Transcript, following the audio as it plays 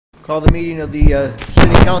Call the meeting of the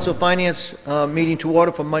City Council Finance meeting to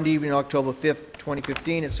order for Monday evening, October 5th,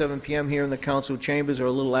 2015 at 7 p.m. here in the Council Chambers, or a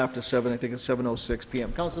little after 7, I think it's 7:06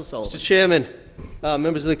 p.m. Councilor Sullivan. Mr. Chairman,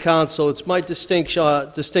 members of the Council, it's my distinct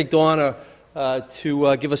honor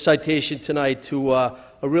to give a citation tonight to a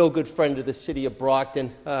real good friend of the City of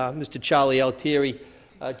Brockton, Mr. Charlie Altieri.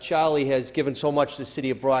 Charlie has given so much to the City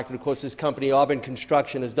of Brockton. Of course, his company, Auburn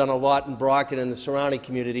Construction, has done a lot in Brockton and the surrounding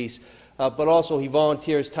communities, but also he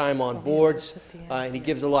volunteers time on boards, and he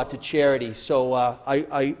gives a lot to charity. So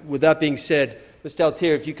with that being said, Mr.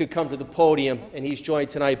 Altieri, if you could come to the podium, and he's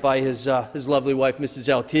joined tonight by his lovely wife, Mrs.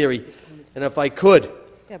 Altieri. And if I could,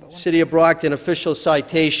 City of Brockton official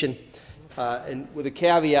citation, and with a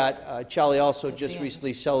caveat, Charlie also just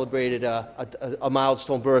recently celebrated a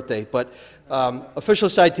milestone birthday. But official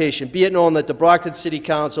citation, be it known that the Brockton City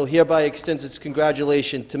Council hereby extends its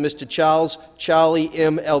congratulations to Mr. Charlie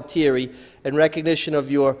M. Altieri in recognition of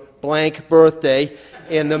your blank birthday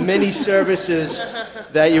and the many services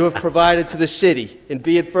that you have provided to the city. And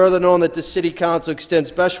be it further known that the City Council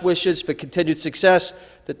extends best wishes for continued success,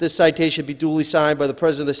 that this citation be duly signed by the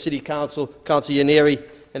President of the City Council, Councilor Yaneri,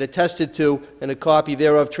 and attested to, and a copy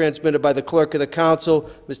thereof transmitted by the Clerk of the Council,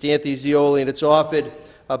 Mr. Anthony Zioli, and it's offered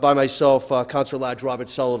by myself, Councilor Large Robert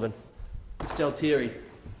Sullivan. Mr. Altieri.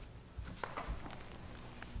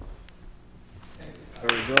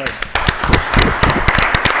 Very good.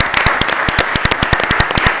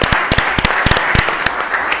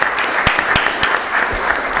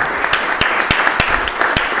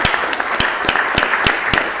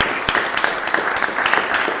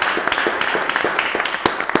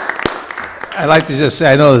 I'd like to just say,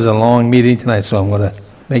 I know there's a long meeting tonight, so I'm going to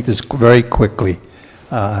make this very quickly.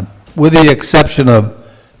 With the exception of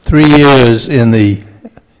 3 years in the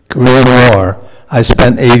Korean War, I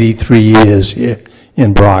spent 83 years here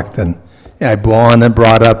in Brockton. I born and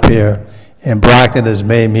brought up here, and Brockton has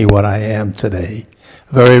made me what I am today.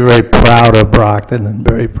 Very, very proud of Brockton and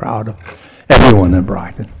very proud of everyone in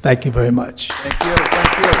Brockton. Thank you very much. Thank you.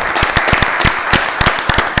 Thank you.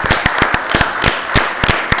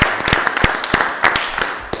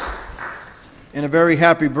 And a very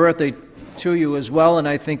happy birthday to you as well, and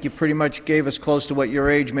I think you pretty much gave us close to what your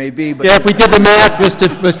age may be. But yeah, if we did the math,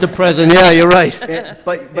 Mr. President, yeah, you're right.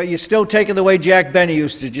 But you're still taking the way Jack Benny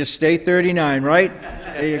used to, just stay 39, right?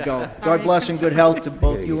 There you go. God bless and good health to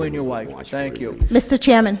both you and your wife. Thank you. Mr.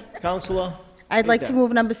 Chairman, Councilor? I'd like to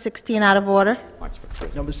move number 16 out of order.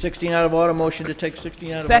 Number 16 out of order. Motion to take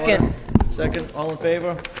 16 out of Second. order. Second. All in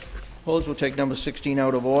favor? Opposed? We'll take number 16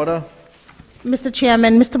 out of order. Mr.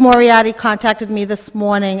 Chairman, Mr. Moriarty contacted me this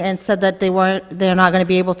morning and said that they're not going to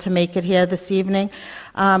be able to make it here this evening.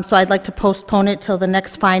 So I'd like to postpone it till the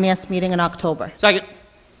next finance meeting in October. Second.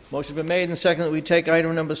 Motion's been made and seconded that we take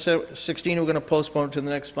item number 16. We're going to postpone it to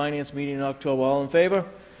the next finance meeting in October. All in favor?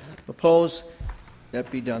 Opposed?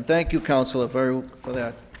 That be done. Thank you, Councilor, for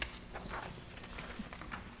that.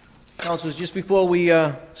 Councilors, just before we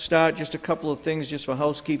start, just a couple of things just for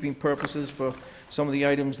housekeeping purposes for some of the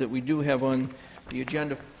items that we do have on the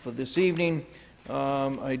agenda for this evening.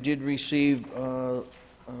 I did receive a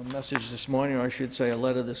message this morning, or I should say a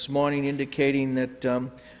letter this morning, indicating that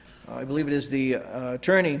I believe it is the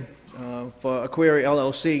attorney for Aquaria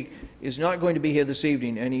LLC is not going to be here this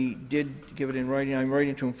evening, and he did give it in writing. I'm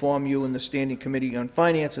writing to inform you in the Standing Committee on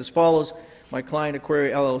Finance as follows. My client,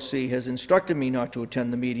 Aquaria LLC, has instructed me not to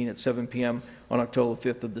attend the meeting at 7 p.m. on October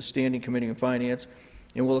 5th of the Standing Committee on Finance,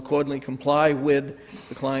 and will accordingly comply with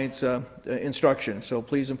the client's instruction. So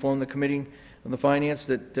please inform the Committee on the Finance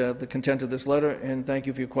that the content of this letter, and thank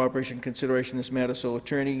you for your cooperation and consideration in this matter. So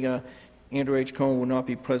Attorney Andrew H. Cohen will not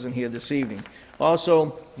be present here this evening.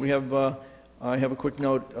 Also, we have I have a quick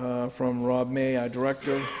note from Rob May, our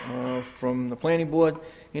Director from the Planning Board,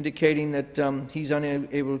 indicating that he's unable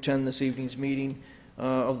to attend this evening's meeting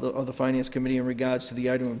of the Finance Committee in regards to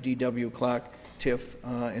the item of D.W. Clark, TIF,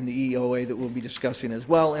 and the EOA that we'll be discussing as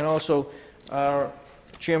well. And also, our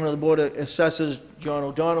Chairman of the Board of Assessors, John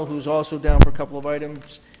O'Donnell, who's also down for a couple of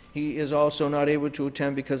items. He is also not able to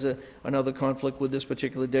attend because of another conflict with this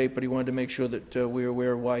particular date, but he wanted to make sure that we're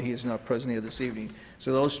aware of why he is not present here this evening.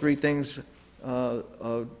 So those three things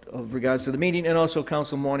of regards to the meeting. And also,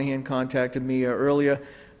 Council Moynihan contacted me earlier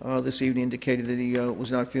this evening, indicated that he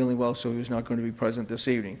was not feeling well, so he was not going to be present this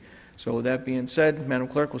evening. So with that being said, Madam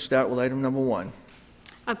Clerk, we'll start with item number 1.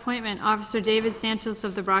 Appointment. Officer David Santos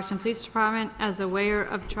of the Brockton Police Department as a weigher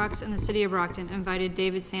of trucks in the City of Brockton. Invited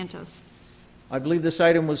David Santos. I believe this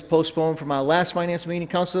item was postponed from our last finance meeting.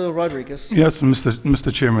 Councilor Rodriguez. Yes,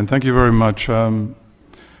 Mr. Chairman, thank you very much.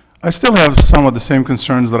 I still have some of the same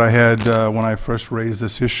concerns that I had when I first raised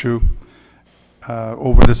this issue.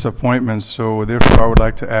 over this appointment, so therefore I would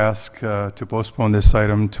like to ask to postpone this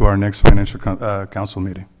item to our next financial council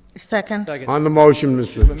meeting. Second. On the motion,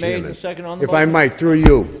 Mr. Been made and Chairman, seconded on the if I motion. might, through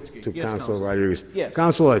you to Yes, Councilor Counsel. Rodriguez. Yes.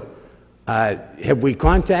 Councilor, have we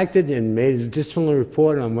contacted and made a disciplinary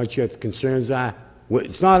report on what your concerns are?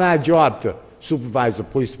 It's not our job to supervise the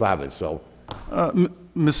police department, so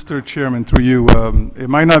Mr. Chairman, through you, it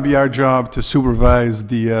might not be our job to supervise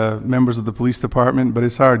the members of the police department, but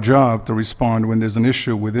it's our job to respond when there's an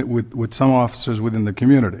issue with some officers within the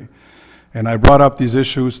community. And I brought up these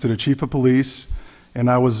issues to the chief of police, and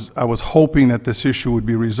I was hoping that this issue would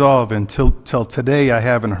be resolved. Until today, I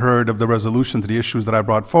haven't heard of the resolution to the issues that I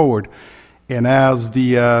brought forward. And as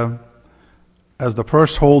the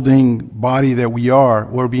purse holding body that we are,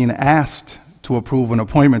 we're being asked to approve an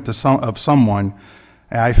appointment of someone.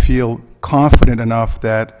 I feel confident enough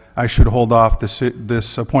that I should hold off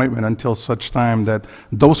this appointment until such time that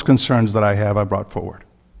those concerns that I have I brought forward.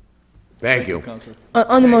 thank you. Counselor.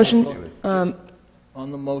 On the motion,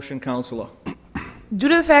 On the motion, Counselor. due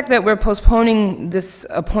to the fact that we're postponing this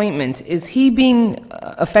appointment, is he being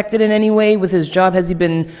affected in any way with his job? Has he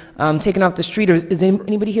been taken off the street, or is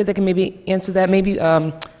anybody here that can maybe answer that? Maybe,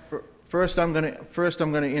 First, I'm going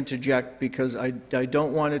to interject because I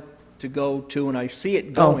don't want it to go to, and I see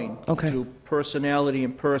it going okay. to personality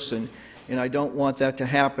and person, and I don't want that to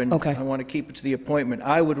happen. Okay. I want to keep it to the appointment.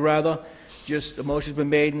 I would rather just, the motion's been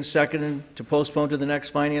made and seconded to postpone to the next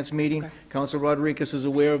finance meeting. Okay. Councilor Rodriguez is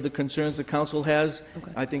aware of the concerns the council has.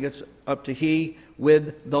 Okay. I think it's up to he,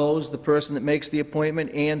 with those, the person that makes the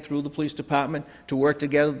appointment, and through the police department, to work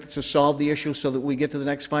together to solve the issue so that we get to the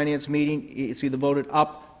next finance meeting, it's either voted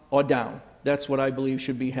up or down. That's what I believe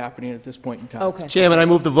should be happening at this point in time. okay, Chairman, I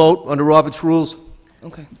move to vote under Robert's rules.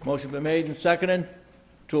 okay. Motion been made and seconded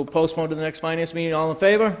to postpone to the next finance meeting. All in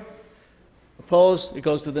favor? Opposed? It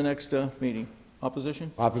goes to the next meeting.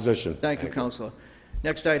 Opposition? Opposition. Thank you, Counselor.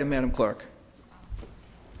 Next item, Madam Clerk.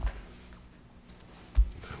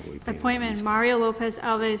 Appointment Mario Lopez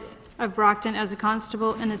Alves of Brockton as a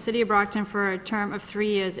constable in the city of Brockton for a term of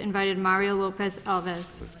 3 years. Invited Mario Lopez Alves.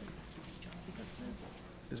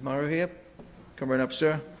 Is Mario here? Come right up,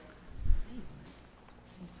 sir.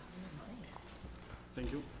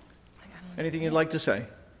 Thank you. Anything you'd like to say?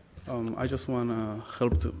 I just want to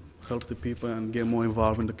help the people and get more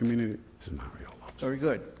involved in the community. Very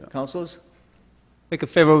good. Councilors? Make a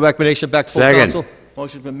favorable recommendation back to full Second. council.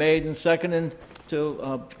 Motion's been made and seconded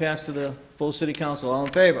to pass to the full city council. All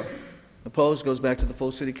in favor? Opposed? Goes back to the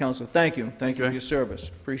full city council. Thank you. Thank you for Okay. your service.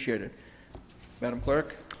 Appreciate it. Madam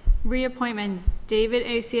Clerk? Reappointment David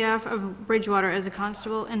ACF of Bridgewater as a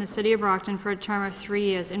constable in the city of Brockton for a term of 3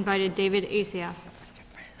 years. Invited David ACF.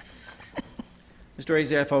 Mr.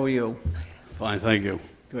 Azaf, how are you? Fine, thank you.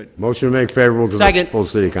 Good. Motion to make favorable to Second. the full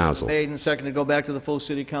city council. Made and seconded to go back to the full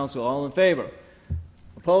city council. All in favor?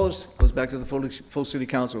 Opposed? Goes back to the full city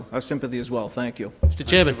council. Our sympathy as well. Thank you. Mr. Thank you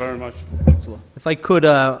Chairman, very much. Councilor. if I could,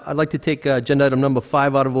 I'd like to take agenda item number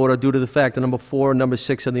 5 out of order due to the fact that number 4 and number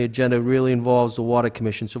 6 on the agenda really involves the Water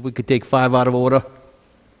Commission. So if we could take 5 out of order.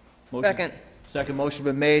 Motion- Second. Second motion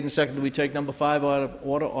been made and seconded. We take number 5 out of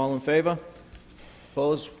order. All in favor?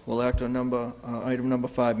 Opposed? We'll act on item number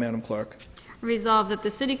 5, Madam Clerk. Resolved that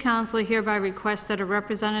the City Council hereby requests that a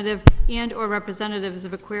representative and/or representatives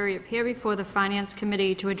of Aquaria appear before the Finance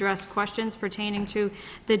Committee to address questions pertaining to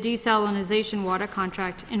the desalinization water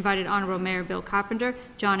contract. Invited Honorable Mayor Bill Carpenter,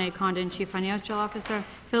 John A. Condon, Chief Financial Officer,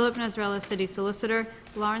 Philip Nazarella, City Solicitor,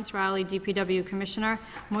 Lawrence Riley, DPW Commissioner,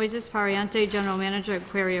 Moises Pariente, General Manager,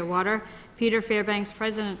 Aquaria Water, Peter Fairbanks,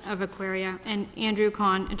 President of Aquaria, and Andrew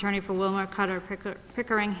Kahn, Attorney for Wilmer, Cutter,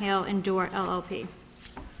 Pickering, Hale, and Dewar, LLP.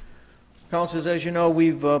 Councilors, as you know,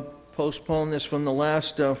 we've postponed this from the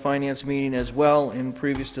last finance meeting as well, and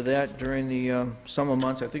previous to that, during the summer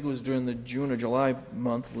months, I think it was during the June or July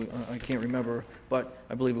month, I can't remember, but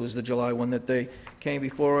I believe it was the July one that they came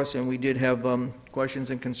before us, and we did have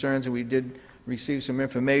questions and concerns, and we did receive some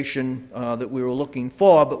information that we were looking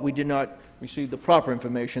for, but we did not receive the proper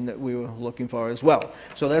information that we were looking for as well.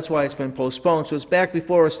 So that's why it's been postponed. So it's back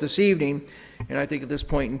before us this evening, and I think at this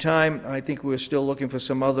point in time, I think we're still looking for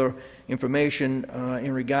some other information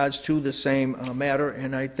in regards to the same matter,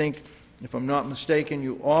 and I think, if I'm not mistaken,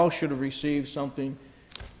 you all should have received something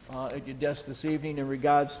at your desk this evening in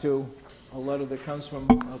regards to a letter that comes from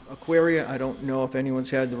Aquaria. I don't know if anyone's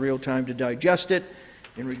had the real time to digest it,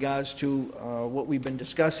 in regards to what we've been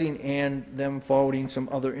discussing and them forwarding some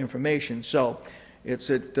other information. So it's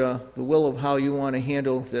at the will of how you want to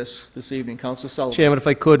handle this evening. Councilor Sullivan. Chairman, if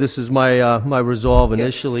I could, this is my resolve Yes.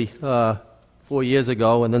 initially 4 years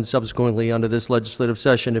ago, and then subsequently under this legislative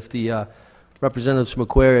session, if the representatives from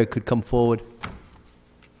Aquaria could come forward.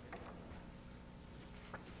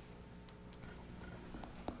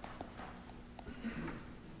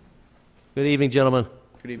 Good evening, gentlemen.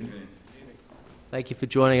 Good evening. Thank you for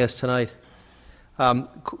joining us tonight.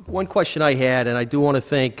 One question I had, and I do want to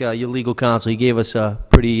thank your legal counsel. He gave us a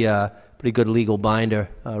pretty good legal binder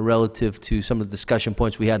relative to some of the discussion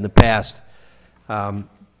points we had in the past. But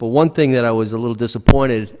one thing that I was a little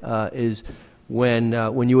disappointed is when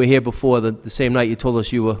you were here before, the same night you told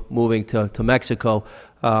us you were moving to Mexico,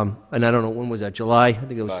 and I don't know, when was that, July? I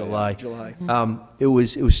think it was July. July. It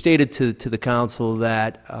was stated to the council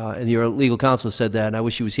that, and your legal counsel said that, and I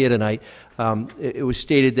wish he was here tonight, it was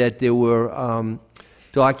stated that there were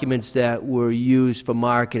documents that were used for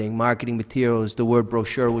marketing materials. The word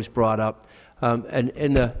brochure was brought up. And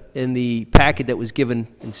in the packet that was given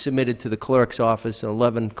and submitted to the clerk's office,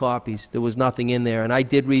 11 copies, there was nothing in there. And I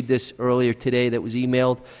did read this earlier today that was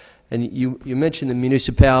emailed, and you mentioned the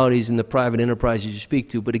municipalities and the private enterprises you speak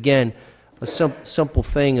to, but again, a simple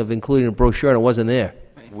thing of including a brochure, and it wasn't there.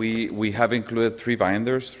 We have included 3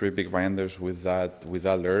 binders, 3 big binders with that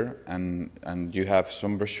letter, and you have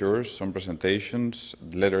some brochures, some presentations,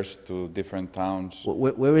 letters to different towns.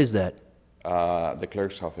 Where is that? The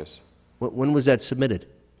clerk's office. When was that submitted?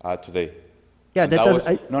 Today. Yeah, And that does.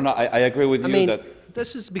 I agree with I you mean, that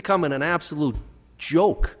this is becoming an absolute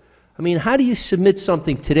joke. I mean, how do you submit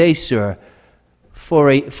something today, sir, for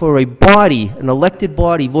a body, an elected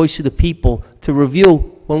body, voice of the people, to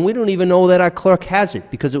review when we don't even know that our clerk has it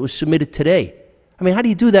because it was submitted today? I mean, how do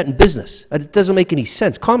you do that in business? It doesn't make any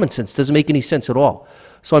sense. Common sense doesn't make any sense at all.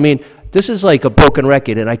 So, I mean, this is like a broken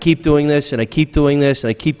record, and I keep doing this, and I keep doing this, and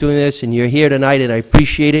I keep doing this, and you're here tonight, and I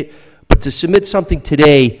appreciate it. But to submit something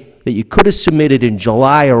today that you could have submitted in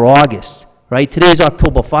July or August, right? Today's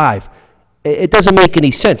October 5. It doesn't make any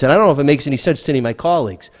sense, and I don't know if it makes any sense to any of my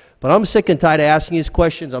colleagues. But I'm sick and tired of asking these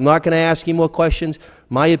questions. I'm not going to ask you more questions.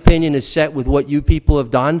 My opinion is set with what you people have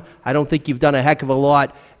done. I don't think you've done a heck of a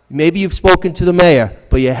lot. Maybe you've spoken to the mayor,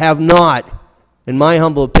 but you have not, in my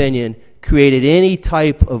humble opinion, created any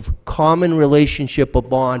type of common relationship or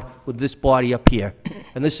bond with this body up here.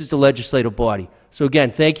 And this is the legislative body. So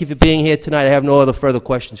again, thank you for being here tonight. I have no other further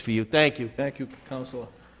questions for you. Thank you. Thank you, Councilor.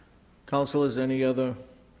 Councilors, any other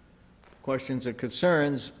questions or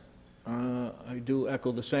concerns? I do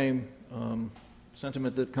echo the same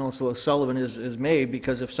sentiment that Councilor Sullivan has made,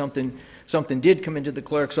 because if something did come into the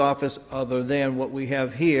clerk's office other than what we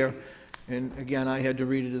have here, and again, I had to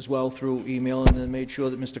read it as well through email, and then made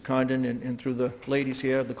sure that Mr. Condon and through the ladies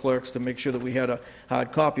here, the clerks, to make sure that we had a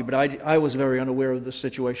hard copy. But I was very unaware of the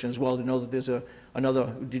situation as well, to know that there's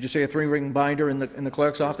another, did you say a 3-ring binder in the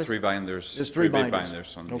clerk's office? 3 binders. There's 3 big binders.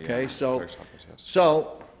 binders on the okay, clerk's office, yes.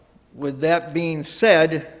 So, with that being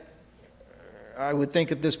said, I would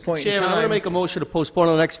think at this point in Chairman, I'm going to time... make a motion to postpone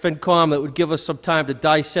the next FinCom that would give us some time to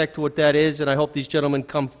dissect what that is, and I hope these gentlemen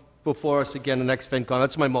come before us again the next FinCom.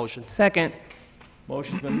 That's my motion. Second.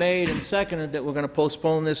 Motion's been made and seconded that we're going to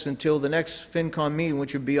postpone this until the next FinCom meeting,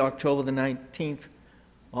 which would be October the 19th.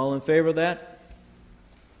 All in favor of that?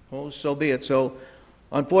 Opposed? So be it. So,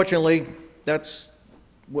 unfortunately, that's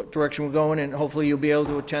what direction we're going, and hopefully you'll be able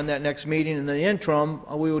to attend that next meeting. In the interim,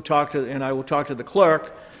 I will talk to the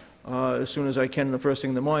clerk as soon as I can, the first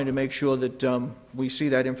thing in the morning, to make sure that we see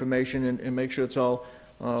that information and make sure it's all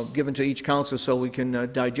given to each council so we can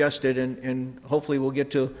digest it, and hopefully we'll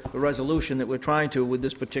get to the resolution that we're trying to with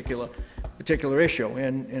this particular issue.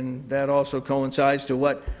 And that also coincides to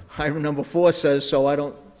what item number 4 says, so I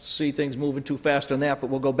don't see things moving too fast on that, but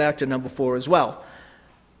we'll go back to number 4 as well.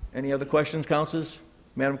 Any other questions, councilors?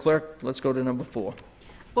 Madam Clerk, let's go to number 4.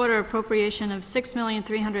 Order appropriation of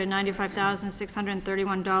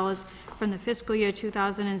 $6,395,631 from the fiscal year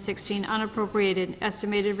 2016 unappropriated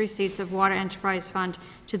estimated receipts of Water Enterprise Fund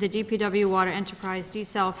to the DPW Water Enterprise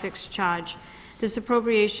desal fixed charge. This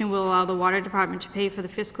appropriation will allow the Water Department to pay for the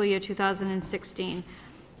fiscal year 2016.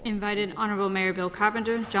 Invited Honorable Mayor Bill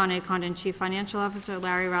Carpenter, John A. Condon, Chief Financial Officer,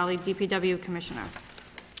 Larry Rowley, DPW Commissioner.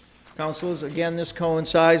 Councilors, again, this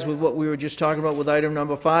coincides with what we were just talking about with item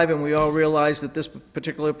number 5, and we all realize that this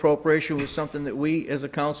particular appropriation was something that we, as a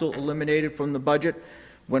council, eliminated from the budget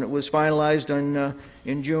when it was finalized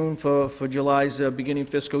in June for July's beginning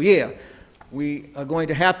fiscal year. We are going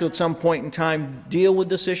to have to, at some point in time, deal with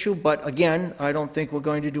this issue, but again, I don't think we're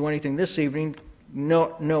going to do anything this evening,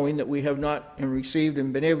 knowing that we have not received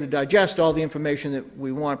and been able to digest all the information that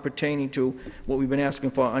we want pertaining to what we've been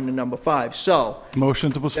asking for under number 5. So,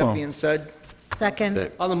 Motion to that postpone. being said,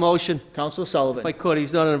 Second. On the motion, Councilor if Sullivan. I could,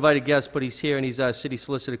 he's not an invited guest, but he's here and he's our city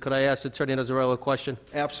solicitor. Could I ask Attorney Nazarello a question?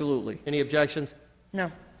 Absolutely. Any objections?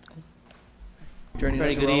 No. Attorney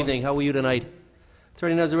Attorney, good Nazarello. evening. How are you tonight?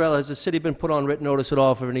 Attorney Nazarello, has the city been put on written notice at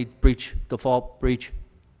all for any default breach?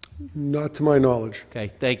 Not to my knowledge.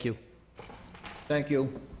 Okay, thank you. Thank you,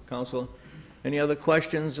 Councilor. Any other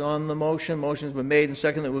questions on the motion? Motion's been made and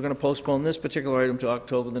seconded that we're going to postpone this particular item to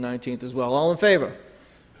October the 19th as well. All in favor?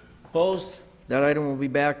 Opposed? That item will be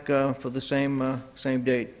back for the same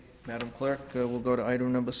date. Madam Clerk, we'll go to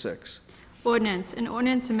item number 6. Ordinance. An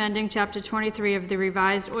ordinance amending Chapter 23 of the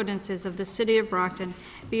revised ordinances of the City of Brockton,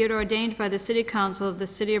 be it ordained by the City Council of the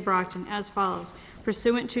City of Brockton as follows.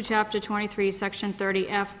 Pursuant to Chapter 23, Section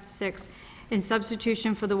 30F6, in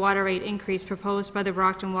substitution for the water rate increase proposed by the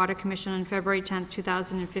Brockton Water Commission on February 10,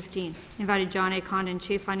 2015. Invited John A. Condon,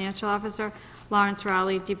 Chief Financial Officer, Lawrence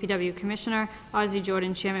Rowley, DPW Commissioner, Ozzie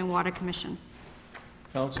Jordan, Chairman, Water Commission.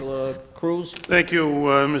 Councilor Cruz? Thank you,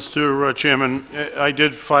 Mr. Chairman. I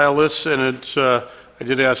did file this, and I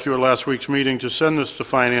did ask you at last week's meeting to send this to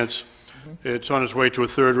Finance. It's on its way to a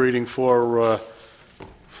third reading for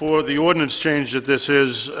the ordinance change that this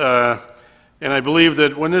is. And I believe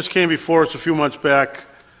that when this came before us a few months back,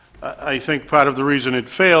 I think part of the reason it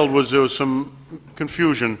failed was there was some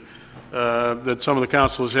confusion that some of the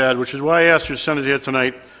councilors had, which is why I asked you to send it here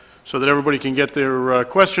tonight so that everybody can get their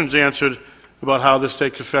questions answered about how this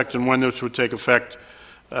takes effect and when this would take effect.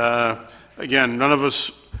 Again, none of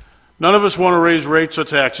us want to raise rates or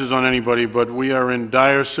taxes on anybody, but we are in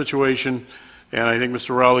dire situation, and I think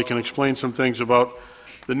Mr. Rowley can explain some things about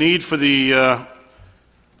the need for the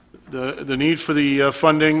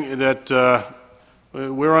funding that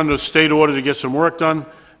we're under state order to get some work done,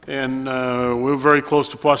 and we're very close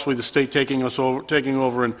to possibly the state taking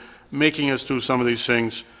over and making us do some of these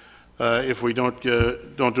things if we don't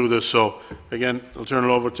do this. So again, I'll turn it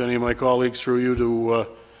over to any of my colleagues through you to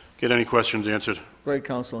get any questions answered. Great,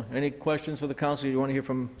 Councilor. Any questions for the Council? You want to hear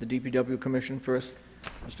from the DPW Commission first?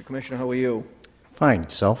 Mr. Commissioner, how are you? Fine,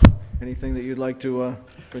 self. Anything that you'd like to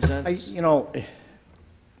present?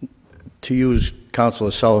 To use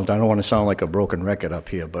Councilor Sullivan, I don't want to sound like a broken record up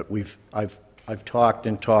here, but I've talked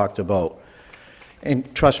and talked about, and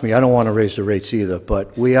trust me, I don't want to raise the rates either,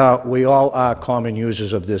 but we all are common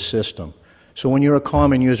users of this system. So when you're a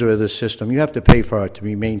common user of this system, you have to pay for it to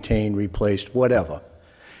be maintained, replaced, whatever.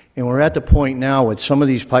 And we're at the point now where some of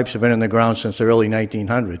these pipes have been in the ground since the early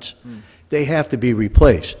 1900s. They have to be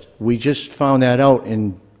replaced. We just found that out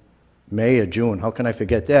in May or June, how can I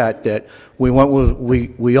forget that, that we went with,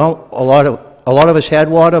 a lot of us had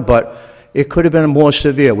water, but it could have been more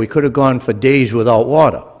severe. We could have gone for days without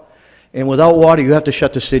water. And without water, you have to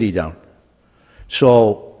shut the city down.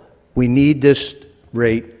 So we need this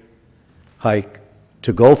rate hike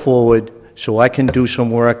to go forward so I can do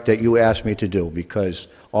some work that you asked me to do, because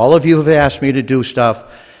all of you have asked me to do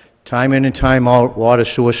stuff, time in and time out, water,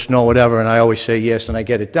 sewer, snow, whatever, and I always say yes and I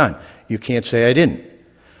get it done. You can't say I didn't.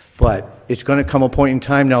 But it's going to come a point in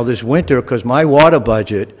time now this winter, because my water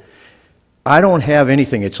budget, I don't have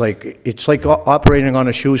anything. It's like operating on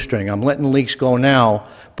a shoestring. I'm letting leaks go now,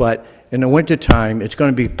 but in the wintertime, it's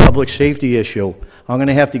going to be a public safety issue. I'm going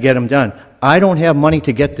to have to get them done. I don't have money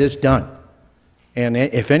to get this done. And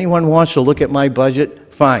if anyone wants to look at my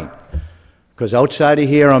budget, fine. Because outside of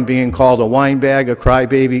here, I'm being called a wine bag, a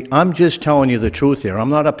crybaby. I'm just telling you the truth here.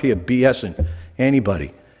 I'm not up here BSing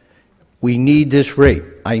anybody. We need this rate.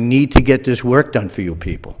 I need to get this work done for you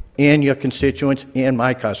people, and your constituents, and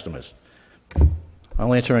my customers.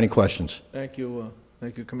 I'll answer any questions. Thank you,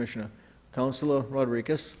 Commissioner. Councilor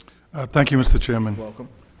Rodriguez. Thank you, Mr. Chairman. Welcome.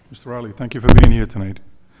 Mr. Rowley, thank you for being here tonight.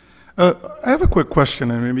 I have a quick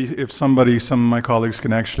question, and maybe if some of my colleagues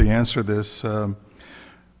can actually answer this.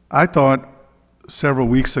 I thought several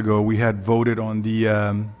weeks ago we had voted on the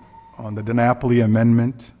DiNapoli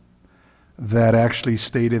amendment that actually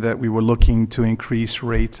stated that we were looking to increase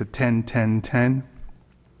rates at 10, 10, 10.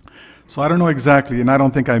 So I don't know exactly, and I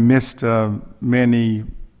don't think I missed many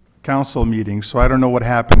council meetings, so I don't know what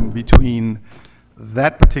happened between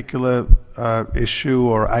that particular issue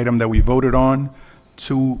or item that we voted on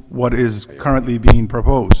to what is currently being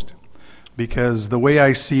proposed. Because the way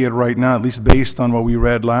I see it right now, at least based on what we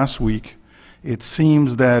read last week, it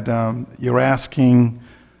seems that you're asking,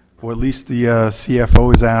 or at least the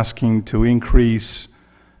CFO is asking, to increase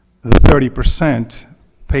the 30%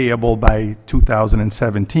 payable by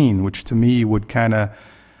 2017, which to me would kind of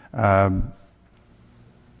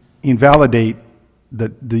invalidate the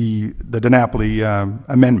DiNapoli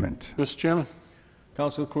amendment. Mr. Chairman?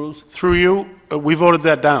 Councilor Cruz. Through you, we voted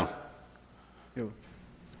that down. You.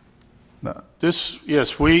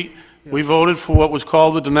 Yes, we voted for what was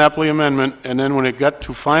called the DiNapoli amendment, and then when it got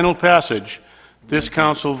to final passage, this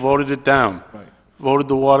council voted it down, voted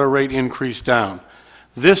the water rate increase down.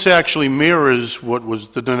 This actually mirrors what was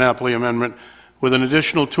the DiNapoli amendment with an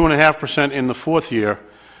additional 2.5% in the fourth year,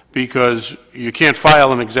 because you can't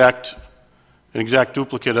file an exact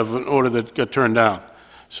duplicate of an order that got turned down.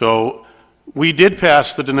 So We did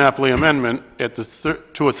pass the DiNapoli amendment at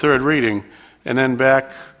to a third reading, and then back,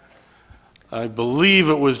 I believe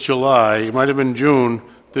it was July, it might have been June,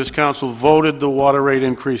 this council voted the water rate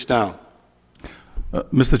increase down.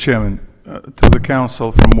 Mr. Chairman, to the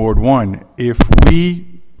council from Ward 1, if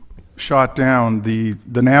we shot down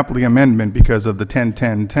the Napoli amendment because of the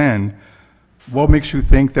 10-10-10, what makes you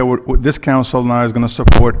think that this council now is going to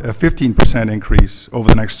support a 15% increase over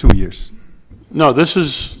the next 2 years? No, this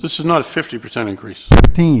is not a 50% increase.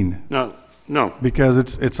 15. No. Because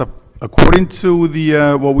it's according to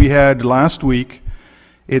the what we had last week,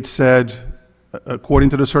 it said, according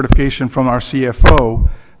to the certification from our CFO,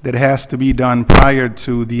 that it has to be done prior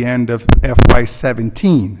to the end of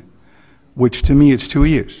FY17, which to me is 2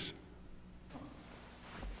 years.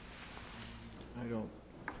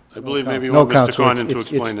 I believe maybe you No, want Mr. Counsel, Condon to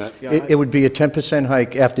explain that. It would be a 10%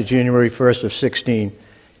 hike after January 1st of 16,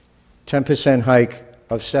 10% hike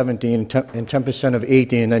of 17, and 10% of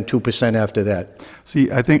 18, and then 2% after that.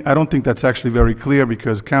 See, I don't think that's actually very clear,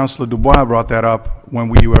 because Councilor Dubois brought that up when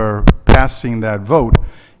we were passing that vote,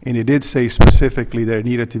 and it did say specifically that it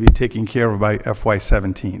needed to be taken care of by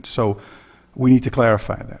FY17. So we need to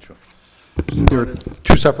clarify that. There are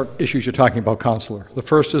two separate issues you're talking about, Counselor. The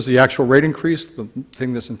first is the actual rate increase, the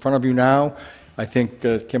thing that's in front of you now. I think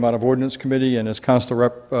it came out of Ordinance Committee, and as Councilor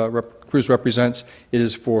Cruz represents, it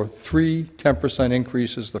is for 3 10%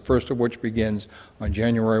 increases, the first of which begins on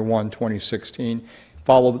January 1, 2016,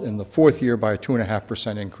 followed in the fourth year by a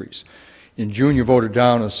 2.5% increase. In June, you voted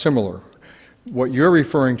down a similar. What you're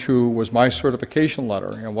referring to was my certification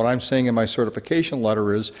letter, and what I'm saying in my certification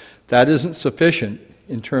letter is that isn't sufficient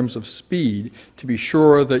in terms of speed to be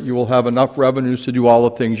sure that you will have enough revenues to do all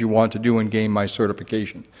the things you want to do and gain my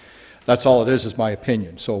certification. That's all it is my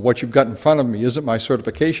opinion. So what you've got in front of me isn't my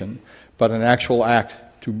certification, but an actual act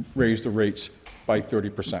to raise the rates by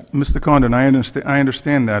 30%. Mr. Condon, I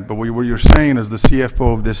understand that, but what you're saying as the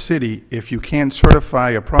CFO of this city, if you can't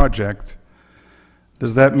certify a project,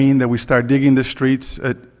 does that mean that we start digging the streets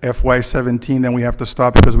at FY17, then we have to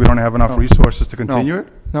stop because we don't have enough resources to continue it?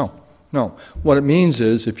 No. What it means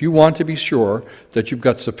is, if you want to be sure that you've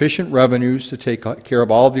got sufficient revenues to take care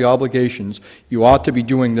of all of the obligations, you ought to be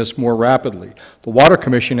doing this more rapidly. The Water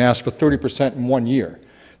Commission asked for 30% in 1 year.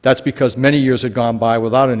 That's because many years had gone by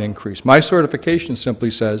without an increase. My certification simply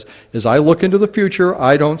says, as I look into the future,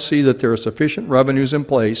 I don't see that there are sufficient revenues in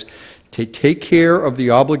place to take care of the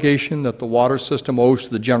obligation that the water system owes to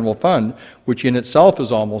the general fund, which in itself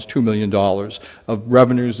is almost $2 million of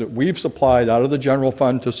revenues that we've supplied out of the general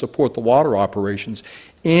fund to support the water operations,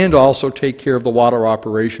 and also take care of the water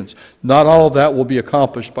operations. Not all of that will be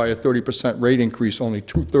accomplished by a 30% rate increase, only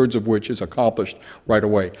 2/3 of which is accomplished right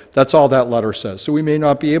away. That's all that letter says. So we may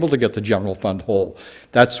not be able to get the general fund whole.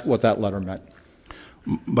 That's what that letter meant.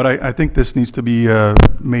 But I think this needs to be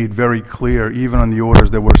made very clear, even on the orders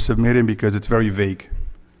that were submitted, because it's very vague.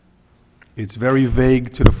 It's very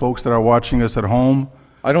vague to the folks that are watching us at home.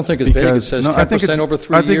 I don't think it's vague. It says 10% over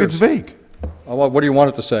 3 years. I think it's vague. What do you want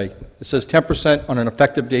it to say? It says 10% on an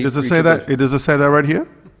effective date. Does it say that? Does it say that right here?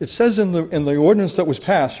 It says in the ordinance that was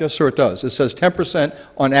passed, yes, sir, it does. It says 10%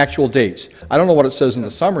 on actual dates. I don't know what it says in the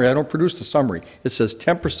summary. I don't produce the summary. It says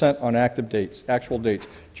 10% on active dates, actual dates.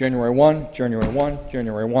 January 1, January 1,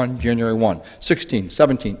 January 1, January 1, 16,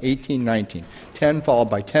 17, 18, 19, 10 followed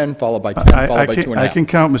by 10, followed by 10, followed by 2.5. I can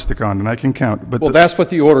count, Mr. Condon, I can count. But well, that's what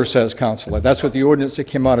the order says, Counselor. That's what the ordinance that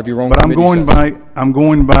came out of your own committee says. But I'm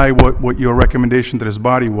going by what your recommendation to this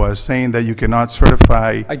body was, saying that you cannot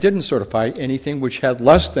certify. I didn't certify anything which had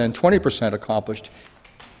less than 20% accomplished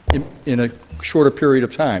in a shorter period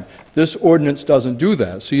of time. This ordinance doesn't do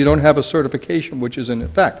that, so you don't have a certification which is in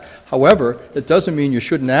effect. However, it doesn't mean you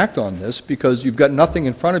shouldn't act on this, because you've got nothing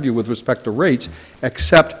in front of you with respect to rates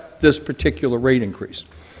except this particular rate increase.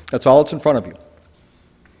 That's all that's in front of you.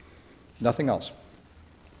 Nothing else.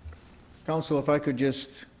 Council, if I could just,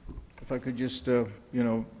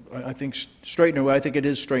 I think straighten away. I think it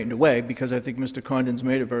is straightened away, because I think Mr. Condon's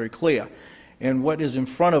made it very clear. And what is in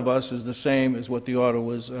front of us is the same as what the order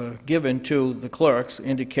was given to the clerks,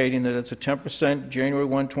 indicating that it's a 10% January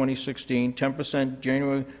 1, 2016, 10%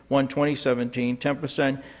 January 1, 2017,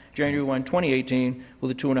 10% January 1, 2018,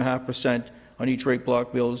 with a 2.5% on each rate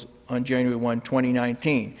block bills on January 1,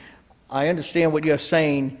 2019. I understand what you're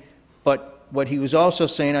saying, but what he was also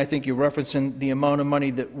saying, I think you're referencing the amount of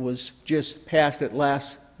money that was just passed at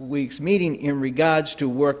last week's meeting in regards to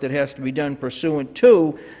work that has to be done pursuant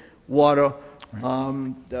to water.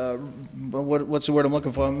 What's the word I'm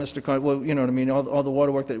looking for, Mr. Con? Well, you know what I mean. All the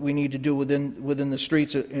water work that we need to do within the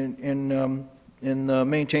streets in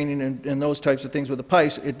maintaining and those types of things with the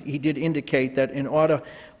pipes. He did indicate that in order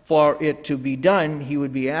for it to be done, he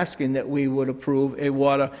would be asking that we would approve a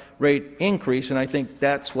water rate increase, and I think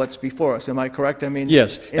that's what's before us. Am I correct? I mean...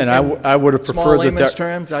 Yes, and I would have small preferred that... layman's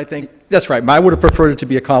terms, I think... That's right. I would have preferred it to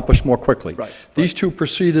be accomplished more quickly. Right. These two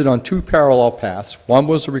proceeded on two parallel paths. One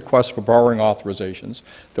was a request for borrowing authorizations.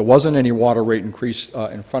 There wasn't any water rate increase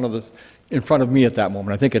in front of me at that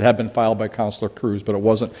moment. I think it had been filed by Councilor Cruz, but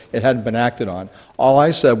it hadn't been acted on. All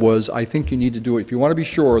I said was, I think you need to do it. If you want to be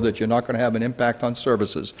sure that you're not going to have an impact on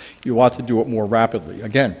services, you ought to do it more rapidly.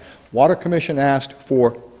 Again, Water Commission asked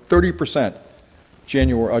for 30%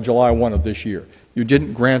 July 1 of this year. You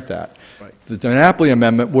didn't grant that. Right. The DiNapoli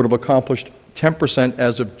amendment would have accomplished 10%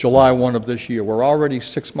 as of July 1 of this year. We're already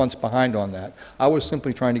 6 months behind on that. I was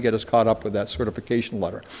simply trying to get us caught up with that certification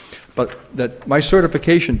letter. But that my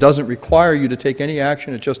certification doesn't require you to take any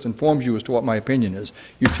action, it just informs you as to what my opinion is.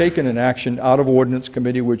 You've taken an action out of Ordinance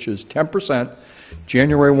Committee, which is 10%,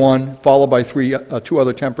 January 1, followed by two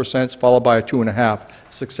other 10%, followed by a 2.5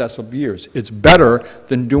 successive years. It's better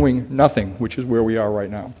than doing nothing, which is where we are right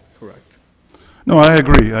now. Correct. No, I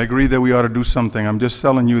agree. I agree that we ought to do something. I'm just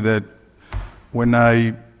telling you that when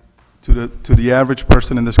to the average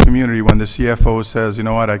person in this community, when the CFO says, you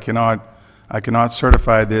know what, I cannot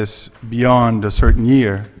certify this beyond a certain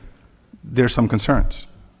year, there's some concerns.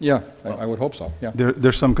 Yeah, I would hope so, yeah.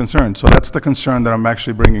 There's some concerns. So that's the concern that I'm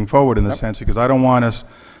actually bringing forward in the sense, because I don't want us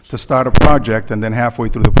to start a project and then halfway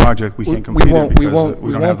through the project we can't complete it because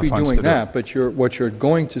we don't have the funds to do it. We won't be doing that, but what you're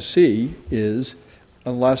going to see is,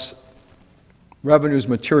 unless revenues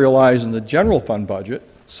materialize in the general fund budget,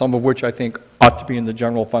 some of which I think ought to be in the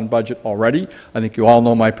general fund budget already. I think you all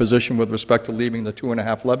know my position with respect to leaving the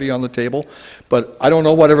 2.5 levy on the table. But I don't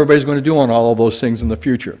know what everybody's going to do on all of those things in the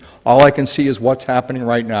future. All I can see is what's happening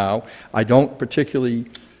right now. I don't particularly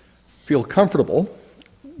feel comfortable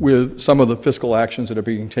with some of the fiscal actions that are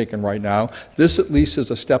being taken right now. This at least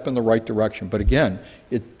is a step in the right direction. But again,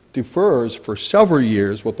 it defers for several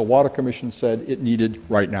years what the Water Commission said it needed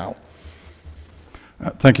right now.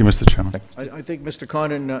 Thank you, Mr. Chairman. I think, Mr.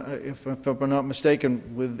 Condon, if I'm not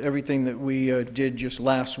mistaken, with everything that we did just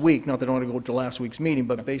last week, not that I want to go to last week's meeting,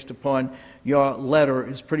 but based upon your letter,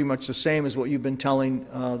 is pretty much the same as what you've been telling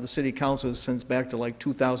the City Council since back to like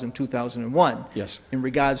 2000, 2001. Yes. In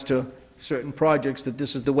regards to certain projects, that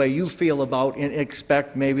this is the way you feel about and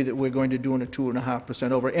expect maybe that we're going to do in a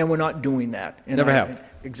 2.5% over, and we're not doing that. And never have.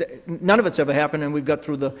 None of it's ever happened, and we've got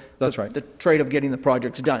through the trade of getting the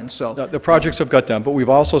projects done. So the projects have got done, but we've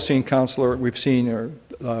also seen, Councilor,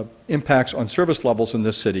 impacts on service levels in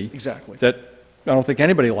this city. Exactly. That I don't think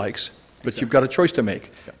anybody likes, but you've got a choice to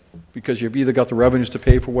make. Yeah. Because you've either got the revenues to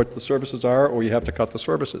pay for what the services are, or you have to cut the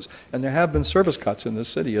services. And there have been service cuts in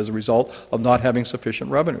this city as a result of not having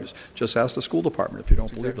sufficient revenues. Just ask the school department if you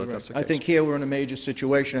don't believe that that's the case. I think here we're in a major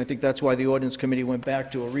situation. I think that's why the Ordinance Committee went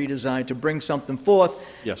back to a redesign to bring something forth.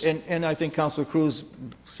 Yes. And I think Councilor Cruz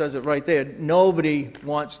says it right there. Nobody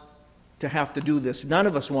wants to have to do this. None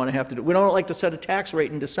of us want to have to do it. We don't like to set a tax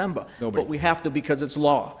rate in December. Nobody. But we have to because it's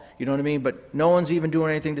law. You know what I mean? But no one's even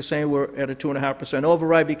doing anything to say we're at a 2.5%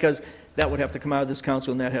 override, because that would have to come out of this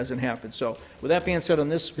council, and that hasn't happened. So with that being said on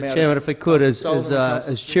this matter... Mr. Chairman, if I could, as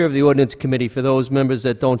chair of the Ordinance Committee, for those members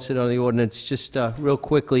that don't sit on the ordinance, just real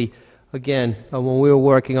quickly, again, when we were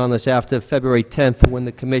working on this after February 10th, when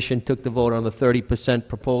the Commission took the vote on the 30%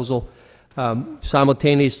 proposal,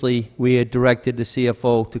 simultaneously we had directed the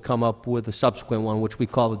CFO to come up with a subsequent one, which we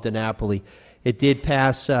call the DiNapoli. It did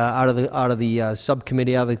pass out of the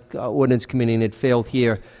subcommittee, out of the Ordinance Committee, and it failed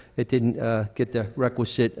here. It didn't get the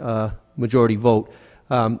requisite majority vote.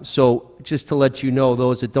 So just to let you know,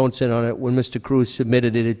 those that don't sit on it, when Mr. Cruz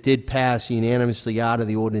submitted it, it did pass unanimously out of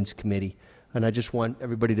the Ordinance Committee. And I just want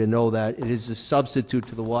everybody to know that it is a substitute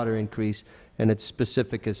to the water increase, and it's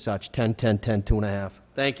specific as such, 10, 10, 10, 2.5.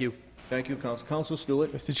 Thank you. Thank you, Council. Council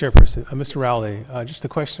Stewart. Mr. Chairperson, Mr. Rowley, just a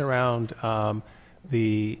question around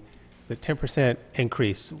the 10%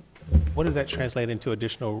 increase. What does that translate into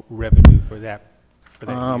additional revenue for that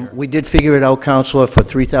year? We did figure it out, Councilor, for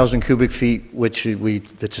 3,000 cubic feet, which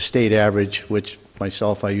it's a state average, which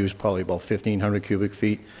myself I use probably about 1,500 cubic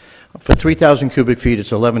feet. For 3,000 cubic feet,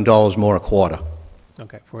 it's $11 more a quarter.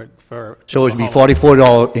 Okay. So it would be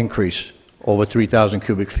 $44 increase over 3,000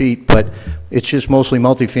 cubic feet, but it's just mostly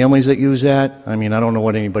multifamilies that use that. I mean, I don't know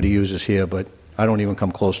what anybody uses here, but I don't even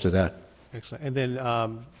come close to that. Excellent. And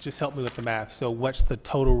then just help me with the math. So what's the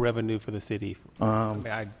total revenue for the city?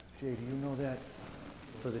 Jay, do you know that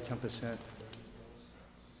for the 10%?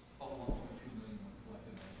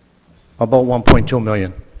 About 1.2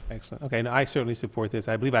 million. Excellent. Okay, now I certainly support this.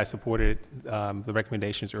 I believe I supported the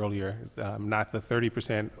recommendations earlier, not the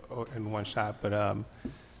 30% in one shot, but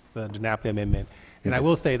the DiNapoli amendment. And I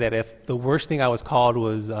will say that if the worst thing I was called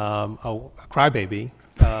was a crybaby,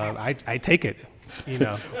 I take it, you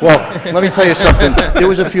know. Well, let me tell you something. There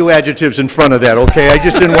was a few adjectives in front of that, okay? I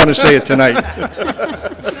just didn't want to say it tonight.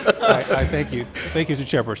 I thank you. Thank you, Mr.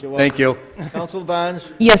 Chairperson. Thank you. Council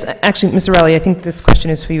Barnes? Yes, actually, Mr. Rowley, I think this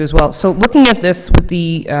question is for you as well. So looking at this with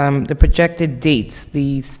the projected dates,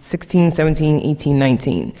 the 16, 17, 18,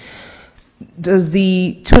 19, does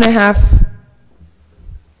the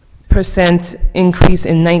 2.5% increase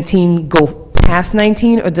in 19 go past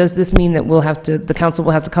 19, or does this mean that the council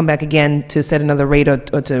will have to come back again to set another rate or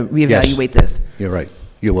to reevaluate this? You're right.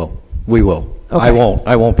 You will. We will. Okay.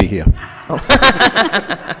 I won't be here. Oh.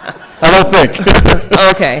 I don't think.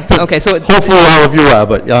 Okay, so Hopefully all of you are,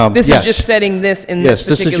 but this yes. is just setting this in Yes,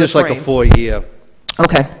 this this is particular just like a frame. 4-year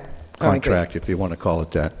Okay. All right, great. contract, if you want to call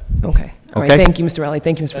it that. Okay. All right, Okay? thank you, Mr. Rowley.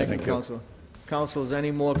 Thank you, Mr. President. Thank you, Council. Councilors,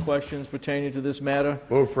 any more questions pertaining to this matter?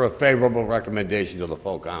 Move for a favorable recommendation to the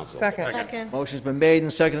full council. Second. Motion's been made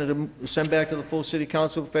and seconded to send back to the full city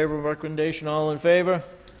council. Favorable recommendation, all in favor?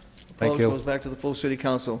 Thank Opposed, you. goes back to the full city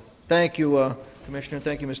council. Thank you, Commissioner.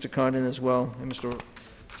 Thank you, Mr. Condon, as well, and Mr.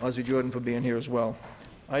 Ozzie Jordan for being here as well.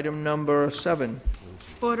 Item number 7.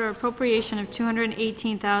 Order appropriation of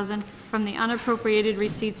 $218,000 from the unappropriated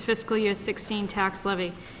receipts fiscal year 16 tax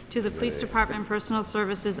levy to the Police Department Personal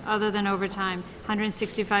Services other than overtime,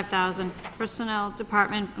 $165,000. Personnel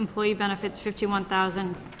Department Employee Benefits,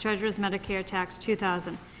 $51,000. Treasurer's Medicare Tax,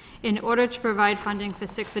 $2,000. In order to provide funding for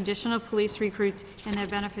 6 additional police recruits and their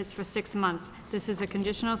benefits for 6 months. This is a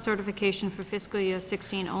conditional certification for fiscal year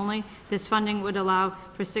 16 only. This funding would allow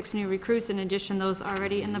for 6 new recruits in addition to those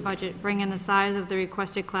already in the budget, bringing the size of the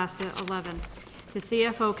requested class to 11. The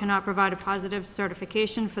CFO cannot provide a positive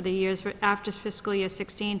certification for the years after fiscal year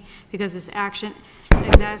 16 because this action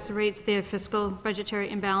exacerbates their fiscal budgetary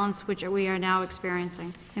imbalance, which we are now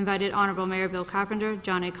experiencing. Invited Honorable Mayor Bill Carpenter,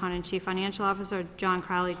 John A. Connon, Chief Financial Officer, John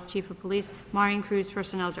Crowley, Chief of Police, Maureen Cruz,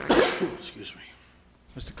 Personnel Director. Excuse me.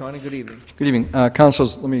 Mr. Condon, good evening. Good evening.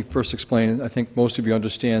 Councilors, let me first explain. I think most of you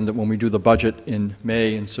understand that when we do the budget in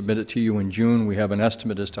May and submit it to you in June, we have an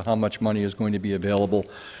estimate as to how much money is going to be available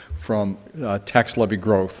from tax levy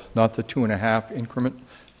growth, not the 2.5 increment,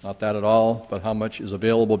 not that at all, but how much is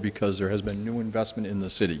available because there has been new investment in the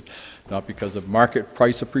city, not because of market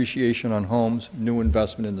price appreciation on homes, new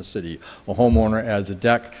investment in the city. A homeowner adds a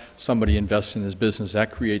deck, somebody invests in his business,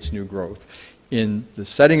 that creates new growth. In the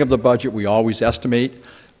setting of the budget, we always estimate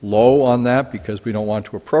low on that because we don't want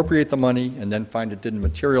to appropriate the money and then find it didn't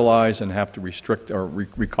materialize and have to restrict or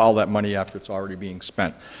recall that money after it's already being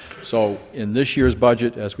spent. So in this year's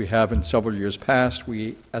budget, as we have in several years past,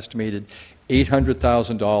 we estimated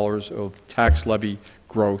 $800,000 of tax levy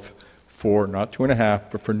growth for, not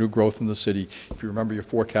 2.5, but for new growth in the city. If you remember your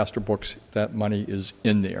forecaster books, that money is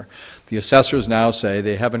in there. The assessors now say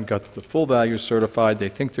they haven't got the full value certified. They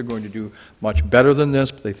think they're going to do much better than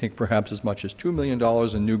this, but they think perhaps as much as $2 million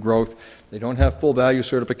in new growth. They don't have full value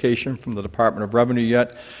certification from the Department of Revenue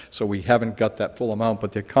yet, so we haven't got that full amount,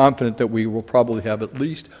 but they're confident that we will probably have at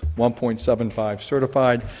least 1.75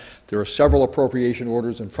 certified. There are several appropriation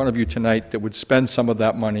orders in front of you tonight that would spend some of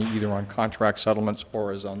that money either on contract settlements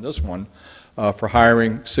or, as on this one, for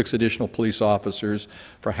hiring 6 additional police officers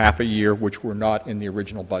for half a year, which were not in the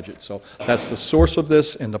original budget. So that's the source of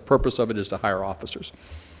this, and the purpose of it is to hire officers.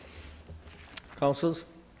 Councilors?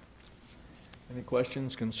 Any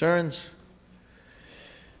questions, concerns?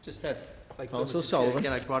 Just had, like, Councilor Sullivan.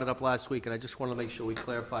 again, I brought it up last week, and I just want to make sure we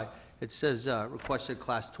clarify. It says requested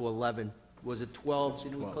class to 11. Was it 12?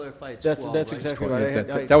 Did we clarify it's 12? That's right? exactly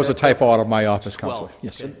right. That was a typo out of my office, 12. Councilor.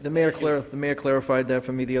 Yes, sir. The mayor clarified that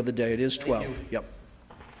for me the other day. It is 12. Yep.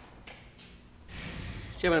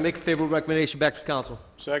 Chairman, I make a favorable recommendation back to council.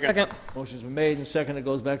 Second. Motion's been made and seconded. It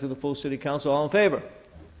goes back to the full city council. All in favor?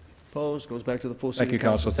 Opposed? Goes back to the full city Thank you,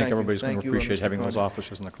 council. Councilor. I think everybody's going Thank to you, appreciate Mr. having those Condon.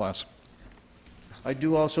 officers in the class. I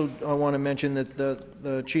do also want to mention that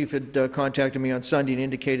the chief had contacted me on Sunday and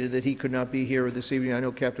indicated that he could not be here this evening. I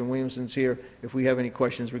know Captain Williamson's here if we have any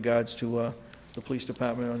questions regards to the police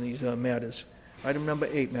department on these matters. Item number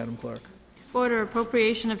 8, Madam Clerk. Order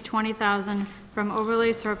appropriation of $20,000 from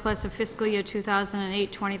overlay surplus of fiscal year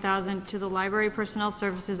 2008, $20,000 to the library personnel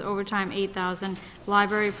services overtime, $8,000,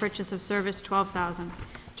 library purchase of service, $12,000.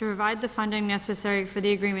 To provide the funding necessary for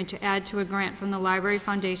the agreement to add to a grant from the Library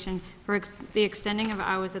Foundation for the extending of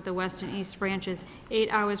hours at the west and east branches, 8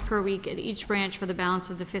 hours per week at each branch for the balance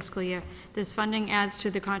of the fiscal year. This funding adds to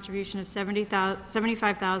the contribution of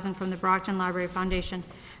 $75,000 from the Brockton Library Foundation.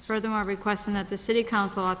 Furthermore, requesting that the City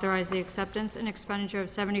Council authorize the acceptance and expenditure of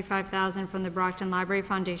 $75,000 from the Brockton Library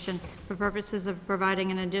Foundation for purposes of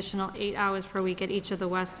providing an additional 8 hours per week at each of the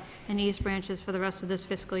west and east branches for the rest of this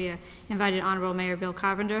fiscal year. Invited Honorable Mayor Bill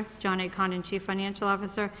Carpenter, John A. Condon, Chief Financial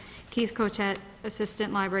Officer, Keith Cochette,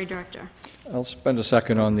 Assistant Library Director. I'll spend a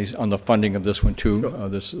second on the funding of this one, too.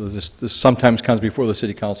 This sometimes comes before the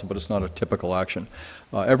City Council, but it's not a typical action.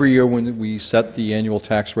 Every year when we set the annual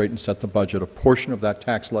tax rate and set the budget, a portion of that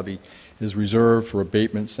tax levy is reserved for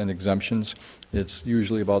abatements and exemptions. It's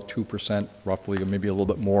usually about 2%, roughly, or maybe a little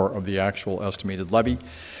bit more of the actual estimated levy.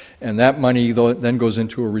 And that money then goes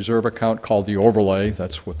into a reserve account called the overlay.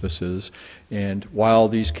 That's what this is. And while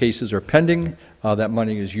these cases are pending, that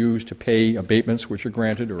money is used to pay abatements which are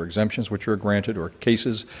granted, or exemptions which are granted, or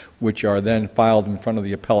cases which are then filed in front of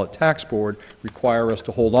the appellate tax board require us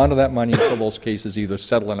to hold on to that money until those cases either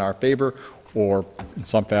settle in our favor or in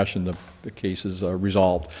some fashion the case is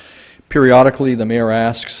resolved. Periodically, the mayor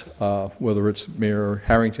asks, whether it's Mayor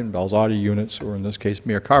Harrington, Balzotti units, or in this case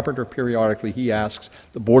Mayor Carpenter, periodically he asks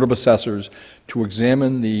the Board of Assessors to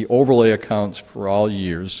examine the overlay accounts for all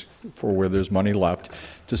years for where there's money left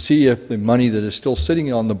to see if the money that is still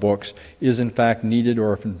sitting on the books is in fact needed,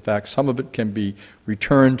 or if in fact some of it can be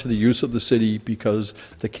returned to the use of the city because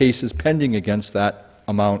the case is pending against that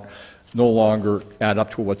amount no longer add up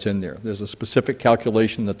to what's in there. There's a specific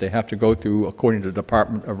calculation that they have to go through according to the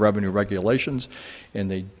Department of Revenue regulations,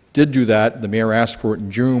 and they did do that. The mayor asked for it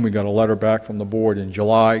in June. We got a letter back from the board in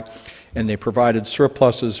July, and they provided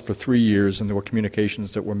surpluses for 3 years, and there were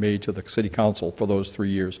communications that were made to the City Council for those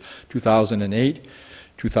 3 years, 2008,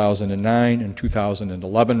 2009, and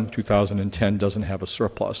 2011. 2010 doesn't have a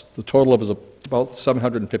surplus. The total of is about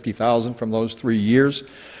 $750,000 from those 3 years.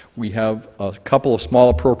 We have a couple of small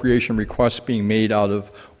appropriation requests being made out of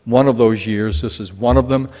one of those years. This is one of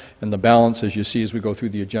them, and the balance, as you see as we go through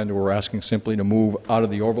the agenda, we're asking simply to move out of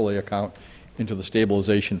the overlay account into the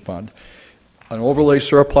stabilization fund. An overlay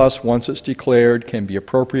surplus, once it's declared, can be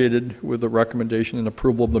appropriated with the recommendation and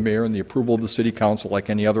approval of the mayor and the approval of the City Council, like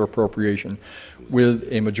any other appropriation, with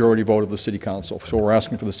a majority vote of the City Council. So we're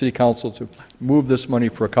asking for the City Council to move this money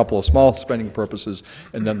for a couple of small spending purposes,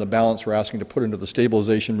 and then the balance we're asking to put into the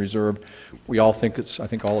stabilization reserve. We all think I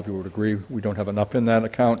think all of you would agree, we don't have enough in that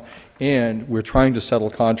account, and we're trying to settle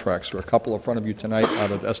contracts. There are a couple in front of you tonight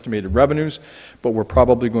out of estimated revenues, but we're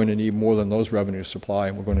probably going to need more than those revenue supply,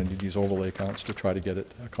 and we're going to need these overlay accounts to try to get it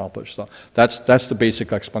accomplished. So that's the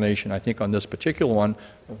basic explanation. I think on this particular one,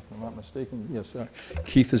 if I'm not mistaken, yes,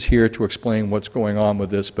 Keith is here to explain what's going on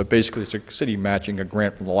with this, but basically it's a city matching a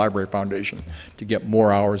grant from the Library Foundation to get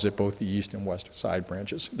more hours at both the east and west side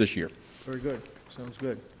branches this year. Very good. Sounds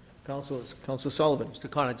good. Councilor Sullivan.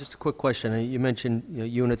 Mr. Connor, just a quick question. You mentioned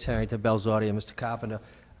units, Harrington, Balzotti, and Mr. Carpenter.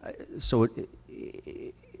 So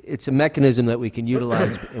it's a mechanism that we can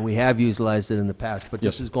utilize, and we have utilized it in the past, but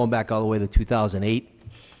this is going back all the way to 2008?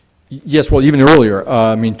 Yes, well, even earlier.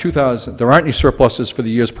 I mean, there aren't any surpluses for the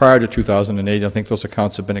years prior to 2008. I think those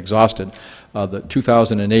accounts have been exhausted. The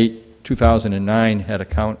 2008, 2009 had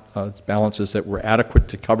account balances that were adequate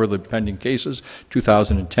to cover the pending cases.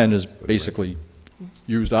 2010 is basically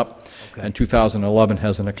used up, and 2011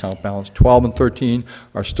 has an account balance. 12 and 13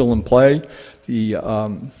 are still in play.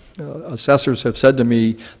 The assessors have said to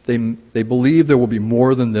me they believe there will be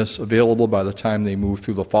more than this available by the time they move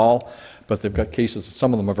through the fall, but they've got cases,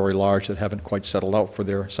 some of them are very large, that haven't quite settled out for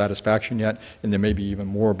their satisfaction yet, and there may be even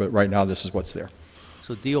more, but right now this is what's there.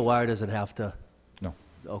 So DOR doesn't have to? No.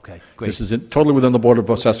 Okay, great. This is totally within the Board of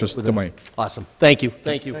Assessors' domain. Awesome. Thank you.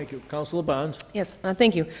 Thank you. Thank you. Councilor Barnes. Yes,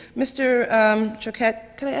 thank you. Mr.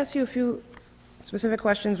 Choquette, can I ask you a few specific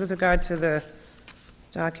questions with regard to the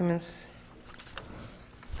documents?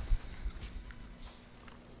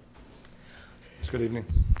 Good evening.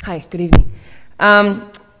 Hi, good evening.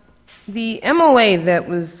 The MOA that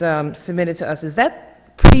was submitted to us, is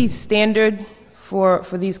that pretty standard for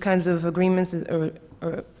these kinds of agreements,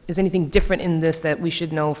 or is anything different in this that we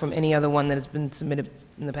should know from any other one that has been submitted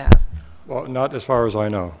in the past? Well, not as far as I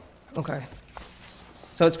know. Okay.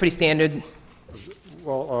 So it's pretty standard?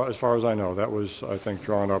 Well, as far as I know, that was, I think,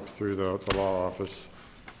 drawn up through the law office.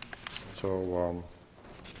 So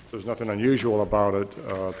there's nothing unusual about it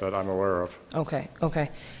that I'm aware of. Okay, okay.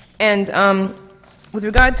 And with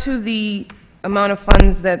regard to the amount of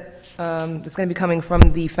funds that that's going to be coming from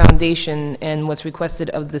the foundation and what's requested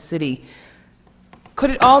of the city, could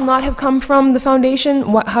it all not have come from the foundation?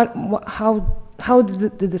 How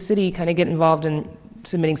did the city kind of get involved in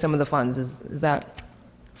submitting some of the funds? Is that?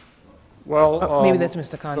 Well, maybe that's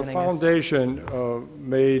Mr. Condon, the foundation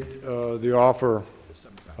made the offer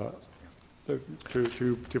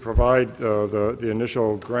to provide the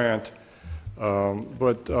initial grant,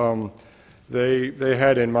 but they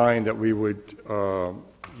had in mind that we would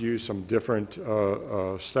use some different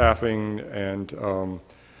staffing and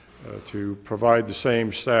to provide the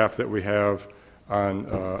same staff that we have on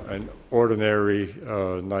an ordinary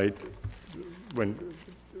night when,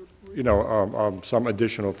 you know, some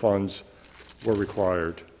additional funds were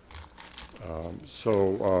required.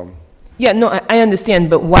 Yeah, no, I understand,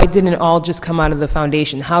 but why didn't it all just come out of the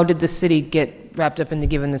foundation? How did the city get wrapped up into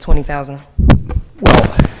giving the 20,000?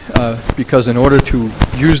 Well, because in order to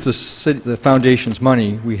use the foundation's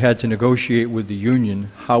money, we had to negotiate with the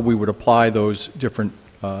union how we would apply those different,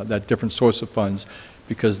 that different source of funds,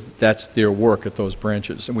 because that's their work at those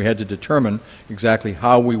branches. And we had to determine exactly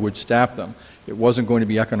how we would staff them. It wasn't going to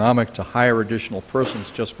be economic to hire additional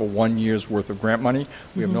persons just for 1 year's worth of grant money.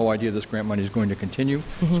 We have no idea this grant money is going to continue,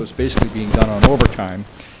 so it's basically being done on overtime.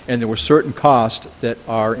 And there were certain costs that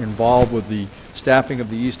are involved with the staffing of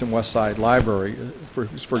the East and West Side Library, for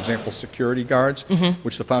example, security guards,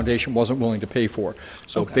 which the foundation wasn't willing to pay for.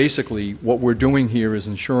 So basically, what we're doing here is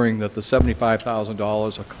ensuring that the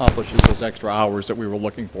 $75,000 accomplishes those extra hours that we were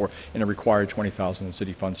looking for, and it required $20,000 in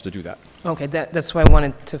city funds to do that. Okay, that's why I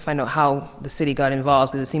wanted to find out how the city got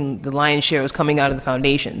involved, because it seemed the lion's share was coming out of the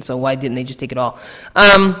foundation, so why didn't they just take it all?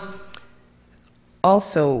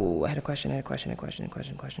 Also, I had a question.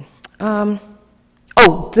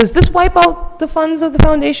 Oh, does this wipe out the funds of the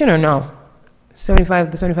foundation, or no?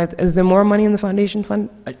 75, is there more money in the foundation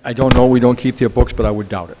fund? I don't know, we don't keep their books, but I would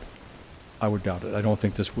doubt it. I would doubt it. I don't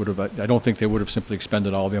think they would have simply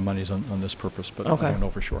expended all their monies on this purpose, but I don't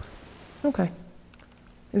know for sure. Okay.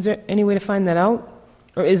 Is there any way to find that out?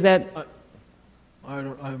 Or is that...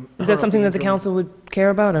 Is that something that the council would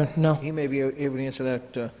care about, or no? He may be able to answer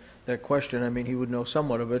that question. I mean, he would know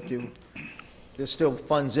somewhat of it. There's still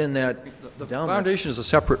funds in that. The foundation is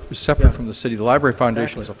separate from the city. The Library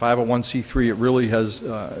Foundation is a 501c3. It really has,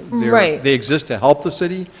 they exist to help the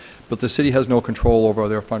city, but the city has no control over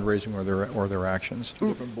their fundraising or their actions.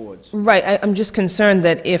 Different boards. Right. I'm just concerned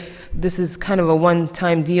that if this is kind of a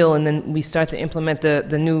one-time deal and then we start to implement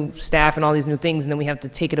the new staff and all these new things, and then we have to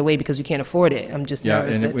take it away because we can't afford it. I'm just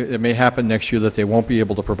nervous. Yeah, and it may happen next year that they won't be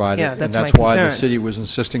able to provide it. That's and that's why the city was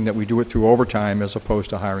insisting that we do it through overtime as opposed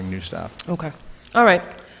to hiring new staff. Okay. All right.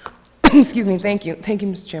 Excuse me. Thank you. Thank you,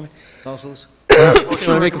 Mr. Chairman. Councilors? Want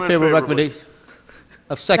to make a favorable recommendation?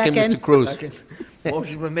 Second, Mr. Cruz.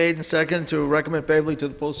 Motion's been made and seconded to recommend favorably to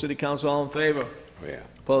the full city council. All in favor?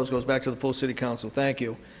 Opposed? Goes back to the full city council. Thank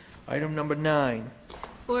you. Item number 9.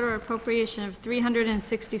 Order appropriation of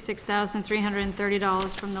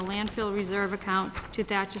 $366,330 from the landfill reserve account to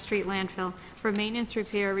Thatcher Street landfill for maintenance,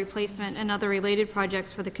 repair, replacement, and other related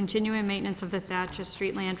projects for the continuing maintenance of the Thatcher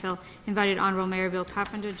Street landfill. Invited Honorable Mayor Bill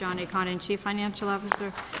Carpenter, John A. Condon, Chief Financial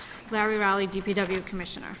Officer, Larry Rowley, DPW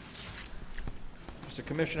Commissioner. Mr.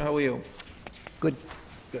 Commissioner, how are you? Good.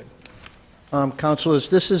 Good. Councilors,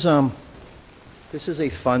 this is a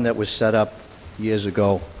fund that was set up years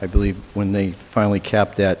ago, I believe, when they finally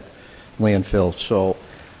capped that landfill. So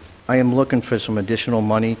I am looking for some additional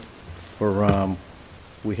money for,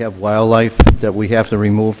 we have wildlife that we have to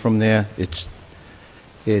remove from there. It's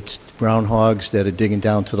groundhogs that are digging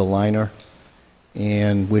down to the liner,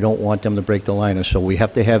 and we don't want them to break the liner, so we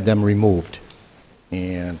have to have them removed.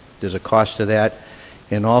 And there's a cost to that.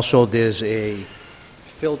 And also there's a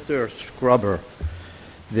filter scrubber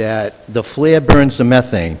that the flare burns the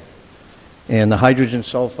methane, and the hydrogen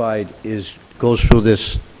sulfide goes through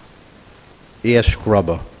this air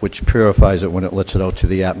scrubber, which purifies it when it lets it out to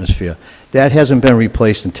the atmosphere. That hasn't been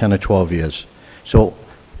replaced in 10 or 12 years. So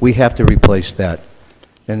we have to replace that.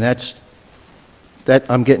 And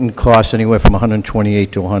I'm getting costs anywhere from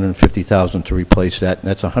 $128,000 to $150,000 to replace that, and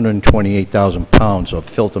that's 128,000 pounds of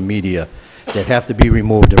filter media that have to be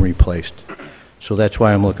removed and replaced. So that's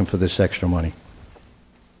why I'm looking for this extra money.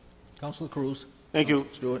 Councilor Cruz. Thank you.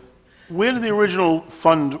 Let's do it. Where did the original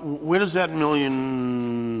fund, where does that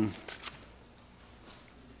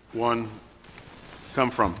 $1,000,001 come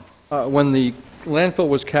from? When the landfill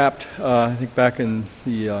was capped, I think back in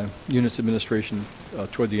the unit's administration,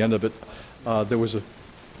 toward the end of it, there was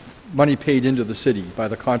money paid into the city by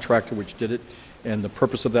the contractor which did it, and the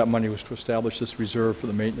purpose of that money was to establish this reserve for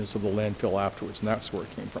the maintenance of the landfill afterwards, and that's where it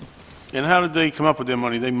came from. And how did they come up with their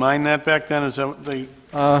money? They mined that back then? Is that what they...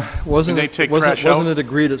 Wasn't it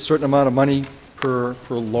agreed a certain amount of money per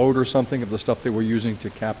load or something of the stuff they were using to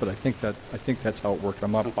cap it? I think that's how it worked.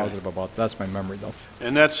 I'm not positive about that. That's my memory, though.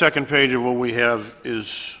 And that second page of what we have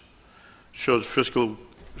shows fiscal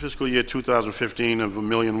year 2015 of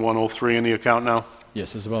 $1,103,000 in the account now?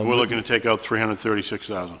 Yes, it's about... We're looking to take out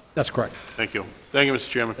 $336,000. That's correct. Thank you. Thank you, Mr.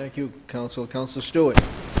 Chairman. Thank you, Counsel. Counsel Stewart.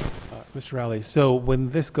 Mr. Rowley, so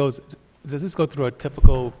when this goes, does this go through a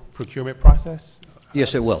typical procurement process?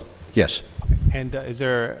 Yes, it will. Yes. And is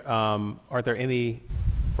there, are there any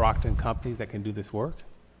Brockton companies that can do this work?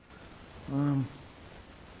 I'm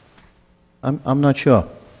not sure.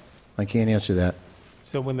 I can't answer that.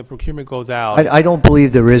 So when the procurement goes out... I don't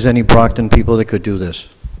believe there is any Brockton people that could do this.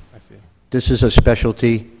 I see. This is a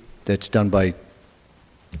specialty that's done by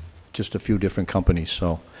just a few different companies,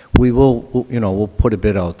 so we will, we'll put a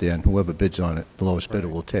bid out there, and whoever bids on it, the lowest bidder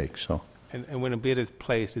will take, so. And when a bid is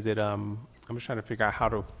placed, is it, I'm just trying to figure out how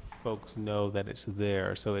do folks know that it's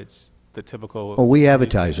there, so it's the typical... Well, we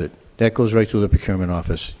advertise it. That goes right through the procurement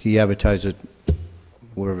office. He advertises it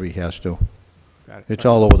wherever he has to. Got it. It's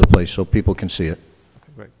all over the place, so people can see it.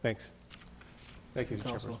 Okay, great, thanks. Thank you, Mr.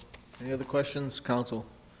 Counsel. Chairperson. Any other questions? Counsel.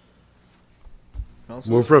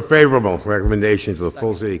 Counsel? Move for a favorable recommendation to the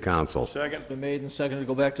full city council. Second. Been made and seconded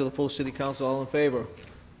to go back to the full city council. All in favor?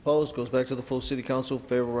 Opposed? Goes back to the full city council.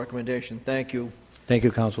 Favorable recommendation. Thank you. Thank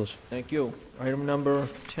you, councilors. Thank you. Item number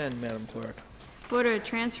 10, Madam Clerk. Order a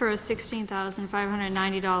transfer of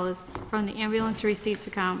 $16,590 from the ambulance receipts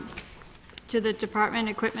account to the department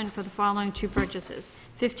equipment for the following two purchases.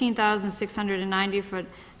 $15,690 for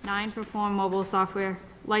 9 Perform mobile software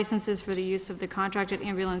licenses for the use of the contracted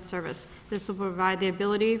ambulance service. This will provide the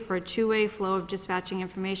ability for a two-way flow of dispatching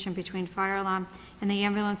information between fire alarm and the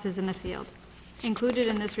ambulances in the field. Included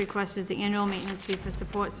in this request is the annual maintenance fee for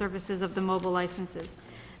support services of the mobile licenses.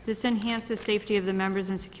 This enhances safety of the members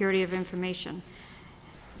and security of information.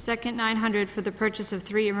 Second, $900 for the purchase of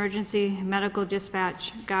 3 emergency medical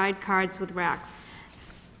dispatch guide cards with racks.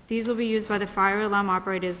 These will be used by the fire alarm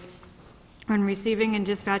operators when receiving and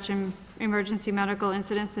dispatching emergency medical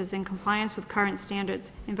incidences in compliance with current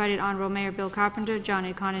standards. Invited Honorable Mayor Bill Carpenter, John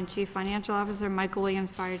A. Connon, Chief Financial Officer, Michael Williams,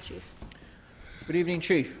 Fire Chief. Good evening,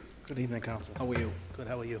 Chief. Good evening, Council. How are you? Good,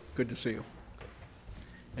 how are you? Good to see you.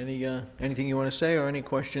 Anything you want to say or any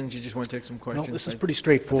questions? You just want to take some questions? No, this is pretty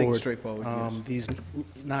straightforward. I think it's straightforward, yes. These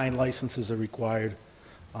 9 licenses are required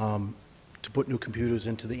to put new computers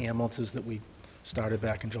into the ambulances that we started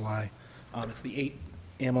back in July. It's the 8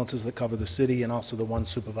 ambulances that cover the city and also the 1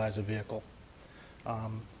 supervisor vehicle.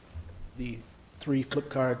 The 3 flip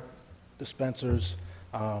card dispensers,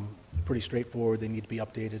 pretty straightforward. They need to be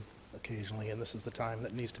updated occasionally, and this is the time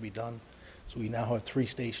that needs to be done. So we now have 3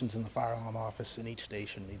 stations in the fire alarm office, and each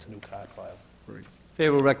station needs a new card file. Great.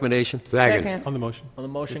 Favorable recommendation. Second. On the motion. On the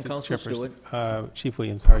motion, Mr. Counsel Chairperson. Stewart. Chief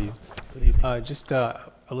Williams, how are you? Good evening. Just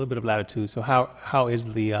a little bit of latitude. So how is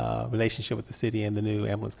the relationship with the city and the new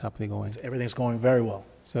ambulance company going? Everything's going very well.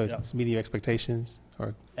 So Yeah. it's meeting your expectations?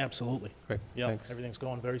 Or Absolutely. Great, Yeah, thanks. everything's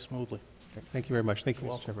going very smoothly. Thank you very much. Thank you,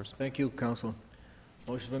 You're Mr. Chairperson. Thank you, Counsel.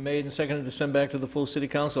 Motion's been made and seconded to send back to the full city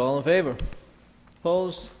council. All in favor?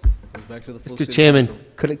 Opposed? Goes back to the full Mr. city Chairman,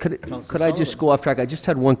 council. could Councilor I just Sullivan. go off track? I just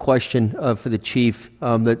had one question for the chief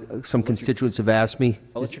that some constituents have asked me.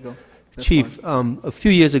 I'll let you go. That's Chief, fine. a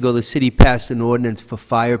few years ago, the city passed an ordinance for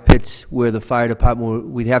fire pits where the fire department,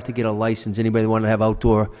 we'd have to get a license, anybody that wanted to have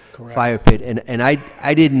outdoor Correct. fire pit. And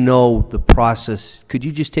I didn't know the process. Could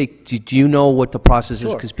you just do you know what the process is?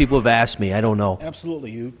 Sure. Because people have asked me, I don't know.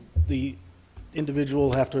 Absolutely. The individual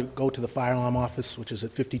will have to go to the fire alarm office, which is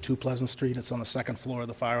at 52 Pleasant Street. It's on the 2nd floor of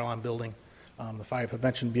the fire alarm building. The Fire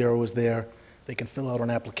Prevention Bureau is there. They can fill out an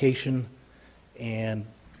application, and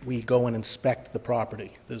we go and inspect the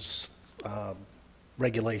property. There's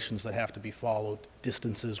regulations that have to be followed,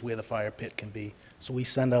 distances where the fire pit can be. So we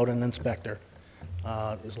send out an inspector.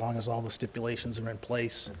 As long as all the stipulations are in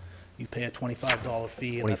place, you pay a $25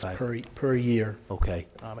 fee, and that's 25. per year. Okay.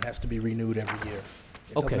 It has to be renewed every year.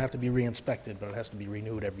 It Okay. doesn't have to be re-inspected, but it has to be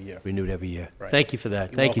renewed every year. Renewed every year. Right. Thank you for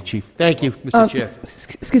that. You're Thank you, welcome. Chief. Thank you, Mr. Chair.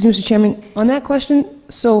 Excuse me, Mr. Chairman, on that question,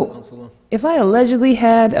 so Councilor. if I allegedly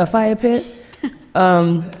had a fire pit,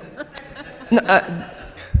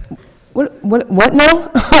 what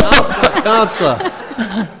now? Counselor.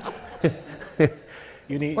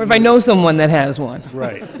 You need, Or if I know someone that has one?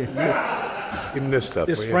 right. Give him this stuff.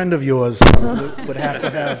 This will you? friend of yours would have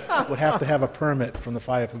to have a permit from the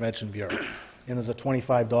Fire Prevention Bureau, and there's a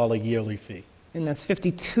 $25 yearly fee. And that's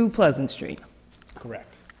 52 Pleasant Street.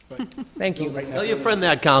 Correct. Thank you. Tell your friend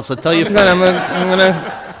that, Counselor. Tell your I'm friend.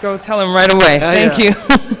 gonna go tell him right away. Yeah, Thank yeah.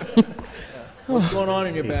 you. What's going on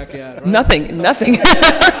in your backyard, right? Nothing.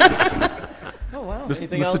 Oh, wow.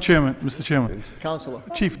 Anything else? Mr. Chairman. Councilor.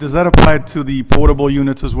 Chief, does that apply to the portable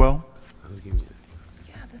units as well?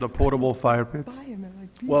 The portable fire pits?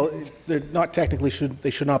 Well, they're not technically, they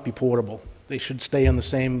should not be portable. they should stay in the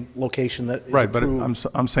same location that is Right, but approved.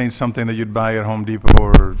 I'm saying something that you'd buy at Home Depot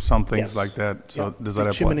or something Yes. like that, so Yep. does that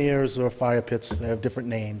apply? Chimeneers or fire pits, they have different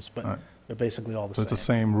names, but All right. they're basically all the So same. it's the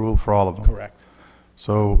same rule for all of them? Correct.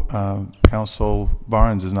 So Council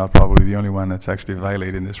Barnes is not probably the only one that's actually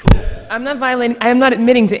violating this rule. I'm not violating, I am not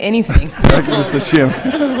admitting to anything. Thank you, Mr.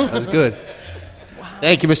 Chairman. That's good.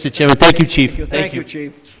 Thank you, Mr. Chairman. Thank you, Chief. Thank you,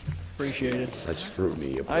 Chief. Appreciate it. That's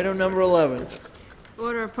scrutiny. Item number 11.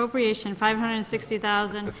 Order appropriation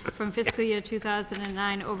 $560,000 from fiscal year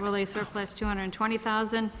 2009 overlay surplus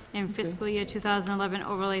 $220,000 and fiscal year 2011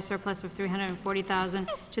 overlay surplus of $340,000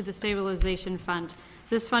 to the stabilization fund.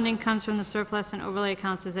 This funding comes from the surplus and overlay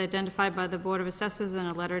accounts as identified by the Board of Assessors in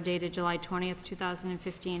a letter dated July 20th,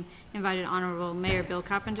 2015. Invited Honorable Mayor Bill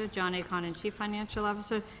Carpenter, John A. Condon, Chief Financial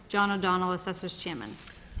Officer, John O'Donnell, Assessors Chairman.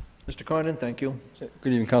 Mr. Condon, thank you.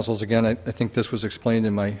 Good evening, councils. Again, I think this was explained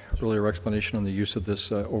in my earlier explanation on the use of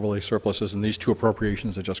this overlay surpluses, and these two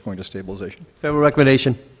appropriations are just going to stabilization. Favorable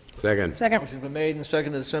recommendation. Second. Motion's been made and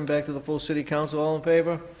seconded to send back to the full City Council. All in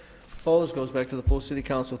favor? Opposed? Goes back to the full City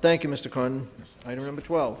Council. Thank you, Mr. Condon. Item number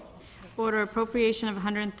 12. Order appropriation of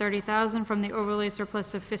 $130,000 from the overlay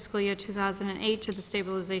surplus of fiscal year 2008 to the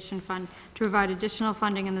stabilization fund to provide additional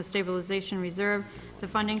funding in the stabilization reserve. The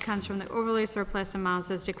funding comes from the overlay surplus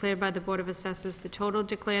amounts as declared by the Board of Assessors. The total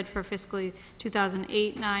declared for fiscal year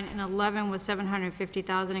 2008, 9, and 11 was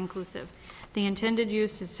 $750,000 inclusive. The intended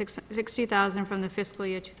use is $60,000 from the fiscal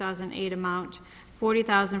year 2008 amount,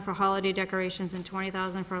 $40,000 for holiday decorations, and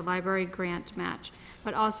 $20,000 for a library grant match.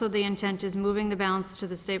 But also the intent is moving the balance to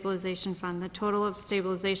the stabilization fund. The total of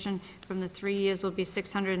stabilization from the 3 years will be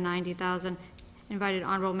 $690,000. Invited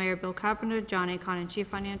Honorable Mayor Bill Carpenter, John A. Condon, Chief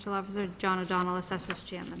Financial Officer, John O'Donnell, Assessors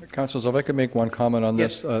Chairman. Councilors, if I could make one comment on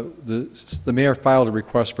this. Yes. The mayor filed a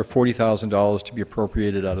request for $40,000 to be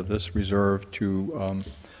appropriated out of this reserve to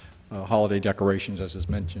holiday decorations, as is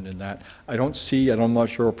mentioned in that. I'm not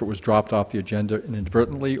sure if it was dropped off the agenda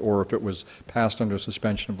inadvertently or if it was passed under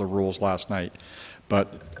suspension of the rules last night. But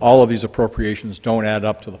all of these appropriations don't add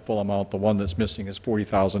up to the full amount. The one that's missing is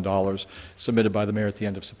 $40,000 submitted by the mayor at the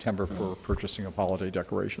end of September for purchasing of holiday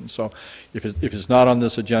decorations. So if it's not on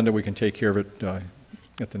this agenda, we can take care of it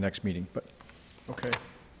at the next meeting. But Okay.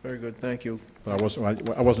 Very good. Thank you. I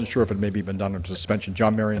wasn't sure if it maybe been done under suspension.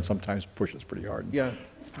 John Marion sometimes pushes pretty hard. Yeah.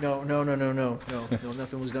 No, nothing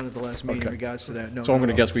was done at the last meeting in Okay. regards to that. No. So I'm no,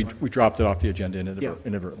 going to no, guess it's we dropped it off the agenda Yeah.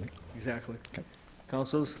 inadvertently. fine. Exactly. Okay.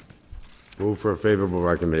 Councilors? Move for a favorable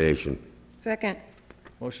recommendation. Second.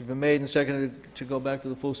 Motion been made and seconded to go back to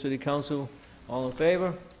the full City Council. All in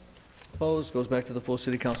favor? Opposed? Goes back to the full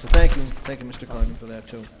City Council. Thank you. Thank you, Mr. Condon, for that,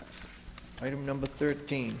 too. Item number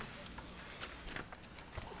 13.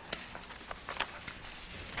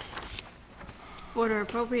 Order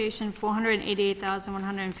appropriation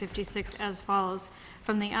 $488,156 as follows.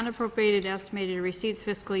 From the unappropriated estimated receipts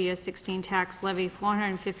fiscal year 16 tax levy,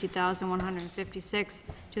 $450,156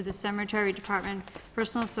 to the Cemetery Department.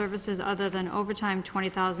 Personal services other than overtime,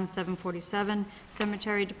 $20,747.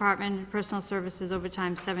 Cemetery Department, personal services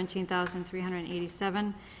overtime,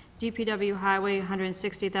 $17,387. DPW Highway,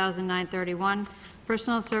 $160,931.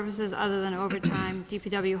 Personal services other than overtime,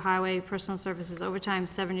 DPW Highway, personal services overtime,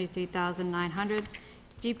 $73,900.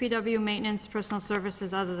 DPW Maintenance, personal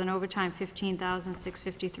services other than overtime,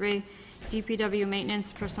 $15,653. DPW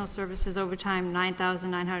Maintenance, personal services overtime,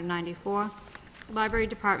 $9,994. Library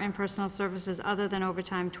Department, personal services other than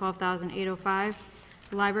overtime, $12,805.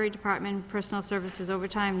 Library Department, personal services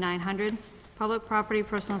overtime, $900. Public Property,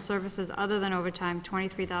 personal services other than overtime,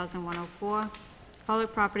 $23,104.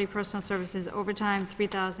 Public Property, personal services overtime,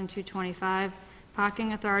 $3,225.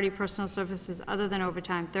 Parking Authority, personal services other than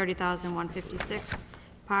overtime, $30,156.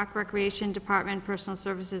 Park Recreation Department, personal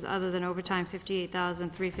services other than overtime,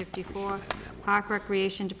 $58,354. Park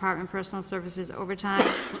Recreation Department, personal services overtime,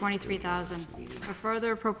 $23,000. A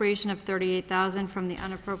further appropriation of $38,000 from the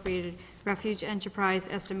unappropriated Refuge Enterprise,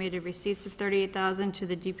 estimated receipts of $38,000 to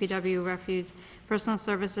the DPW Refuge, personal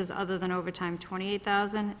services other than overtime,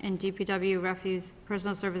 $28,000, and DPW Refuge,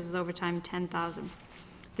 personal services overtime, $10,000.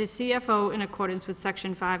 The CFO, in accordance with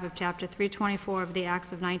Section 5 of Chapter 324 of the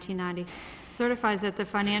Acts of 1990, certifies that the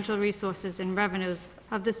financial resources and revenues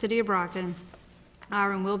of the City of Brockton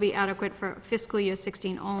are and will be adequate for fiscal year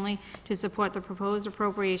 16 only to support the proposed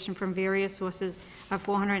appropriation from various sources of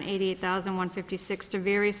 $488,156 to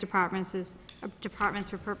various departments departments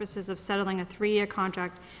for purposes of settling a 3-year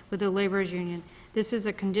contract with the laborers union. This is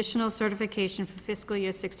a conditional certification for fiscal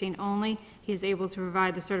year 16 only. He is able to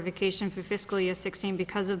provide the certification for fiscal year 16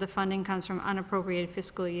 because of the funding comes from unappropriated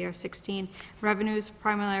fiscal year 16 revenues,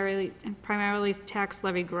 primarily tax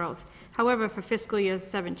levy growth. However, for fiscal year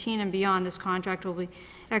 17 and beyond, this contract will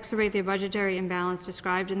exacerbate the budgetary imbalance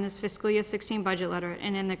described in this fiscal year 16 budget letter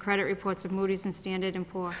and in the credit reports of Moody's and Standard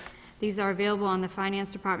 & Poor's. These are available on the Finance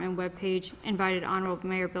Department webpage. Invited Honorable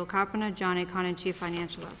Mayor Bill Carpenter, John A. Condon, Chief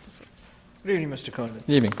Financial Officer. Good evening, Mr. Condon.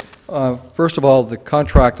 Good evening. First of all, the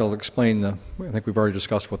contract, I'll explain, I think we've already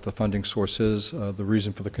discussed what the funding source is. The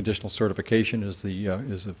reason for the conditional certification is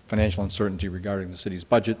the financial uncertainty regarding the city's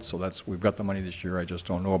budget, so we've got the money this year, I just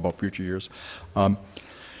don't know about future years.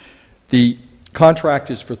 The contract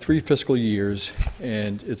is for 3 fiscal years,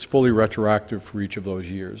 and it's fully retroactive for each of those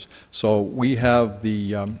years. So we have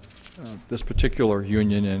this particular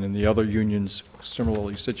union and in the other unions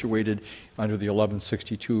similarly situated under the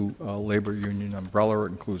 1162 labor union umbrella.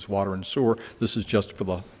 It includes water and sewer. This is just for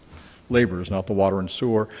the laborers, not the water and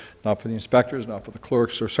sewer, not for the inspectors, not for the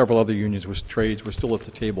clerks, or several other unions with trades. We're still at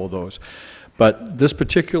the table of those. But this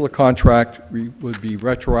particular contract would be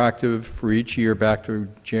retroactive for each year back to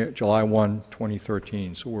July 1,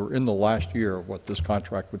 2013. So we're in the last year of what this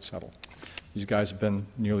contract would settle. These guys have been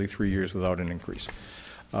nearly 3 years without an increase.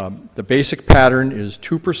 The basic pattern is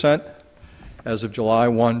 2% as of July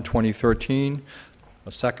 1, 2013,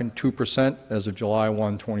 a second 2% as of July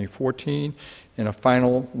 1, 2014, and a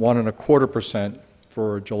final 1.25%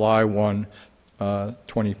 for July 1,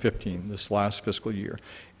 2015, this last fiscal year.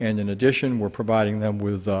 And in addition, we're providing them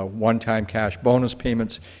with one-time cash bonus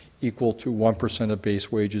payments equal to 1% of base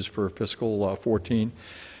wages for fiscal 14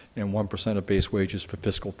 and 1% of base wages for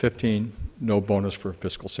fiscal 15, no bonus for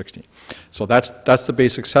fiscal 16. So that's the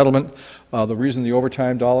basic settlement. The reason the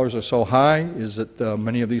overtime dollars are so high is that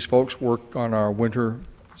many of these folks work on our winter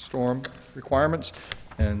storm requirements,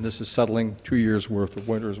 and this is settling 2 years' worth of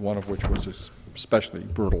winters, one of which was especially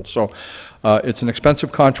brutal. So it's an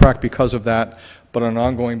expensive contract because of that, but on an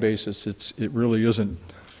ongoing basis, it really isn't.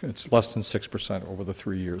 It's less than 6% over the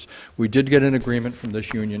 3 years. We did get an agreement from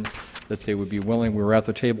this union that they would be willing. We were at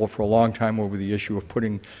the table for a long time over the issue of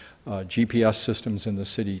putting GPS systems in the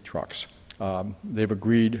city trucks. They've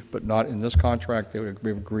agreed, but not in this contract.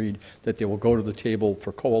 They've agreed that they will go to the table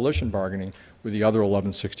for coalition bargaining with the other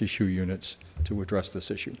 1162 units to address this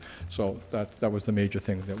issue. So that was the major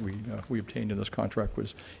thing that we obtained in this contract,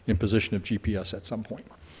 was imposition of GPS at some point.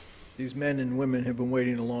 These men and women have been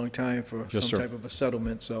waiting a long time for Yes, some sir. type of a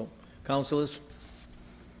settlement, so, councilors?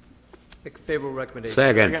 Make a favorable recommendation.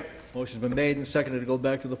 Second. Motion's been made and seconded to go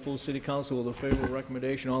back to the full city council with a favorable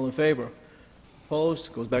recommendation. All in favor?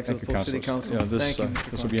 Opposed? Goes back to Thank the you, full city councilors. council. Yeah, Thank you, Mr.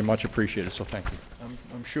 this will Condon. be much appreciated, so thank you.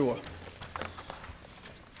 I'm sure.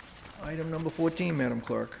 Item number 14, Madam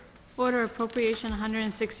Clerk. Order appropriation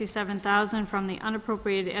 $167,000 from the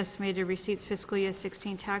unappropriated estimated receipts fiscal year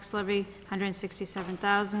 16 tax levy,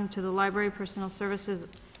 $167,000 to the library personal services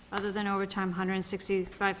other than overtime,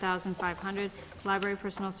 $165,500, library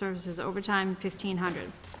personal services overtime, $1,500.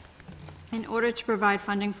 In order to provide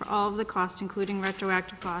funding for all of the costs, including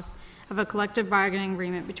retroactive costs, of a collective bargaining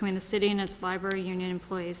agreement between the city and its library union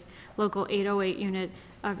employees, Local 808 unit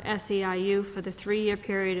of SEIU, for the 3-year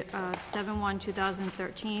period of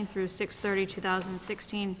 7/1/2013 through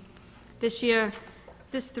 6/30/2016.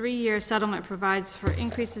 This 3-year settlement provides for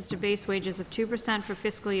increases to base wages of 2% for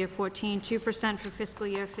fiscal year 14, 2% for fiscal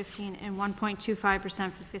year 15, and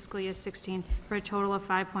 1.25% for fiscal year 16, for a total of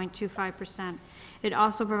 5.25%. It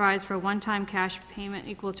also provides for a one-time cash payment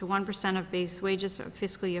equal to 1% of base wages of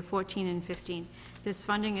fiscal year 14 and 15. This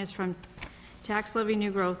funding is from tax levy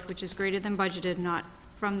new growth, which is greater than budgeted, not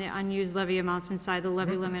from the unused levy amounts inside the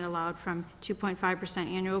levy limit allowed from 2.5%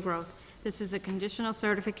 annual growth. This is a conditional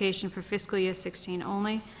certification for fiscal year 16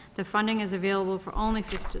 only. The funding is available for only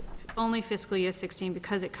fiscal year 16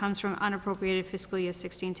 because it comes from unappropriated fiscal year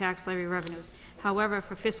 16 tax levy revenues. However,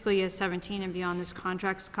 for fiscal year 17 and beyond, this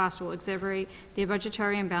contract's cost will exacerbate the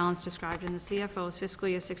budgetary imbalance described in the CFO's fiscal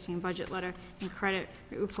year 16 budget letter and credit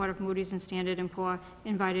report of Moody's and Standard & Poor's.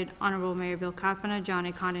 Invited Honorable Mayor Bill Carpenter, John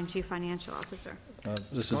A. Condon, Chief Financial Officer.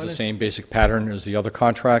 This is the same basic pattern as the other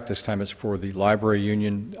contract. This time it's for the library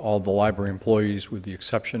union, all the library employees with the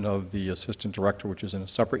exception of the assistant director, which is in a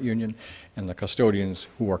separate union, and the custodians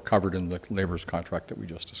who are covered in the labor's contract that we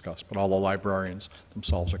just discussed. But all the librarians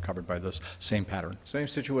themselves are covered by this same pattern. Same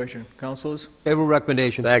situation. Councilors? Favorable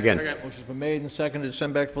recommendation. Second. Motion's been made and seconded to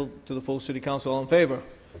send back to the full city council. All in favor?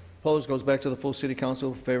 Opposed? Goes back to the full city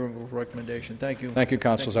council. Favorable recommendation. Thank you. Thank you,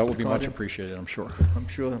 councilors. Thank That you, will be Mr. much Condon. appreciated, I'm sure.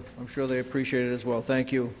 I'm sure they appreciate it as well.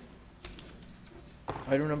 Thank you.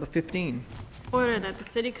 Item number 15. Order that the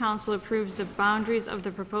City Council approves the boundaries of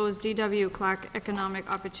the proposed D.W. Clark Economic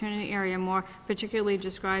Opportunity Area, more particularly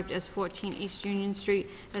described as 14 East Union Street,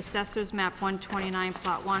 Assessors Map 129,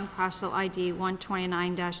 Plot 1, Parcel ID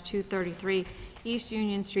 129-233, East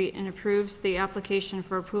Union Street, and approves the application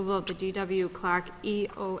for approval of the D.W. Clark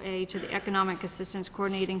EOA to the Economic Assistance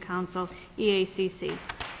Coordinating Council, EACC.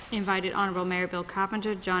 Invited Honorable Mayor Bill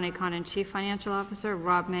Carpenter, John A. Condon, Chief Financial Officer,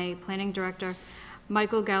 Rob May, Planning Director,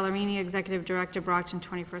 Michael Gallerini, Executive Director, Brockton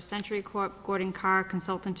 21st Century Corp., Gordon Carr,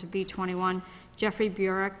 Consultant to B21, Jeffrey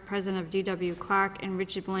Burek, President of D.W. Clark, and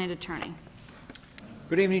Richard Bland, Attorney.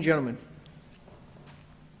 Good evening, gentlemen.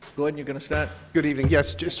 Gordon, you're going to start? Good evening.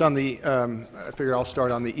 Yes, just on the, I figure I'll start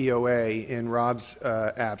on the EOA in Rob's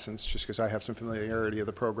absence, just because I have some familiarity of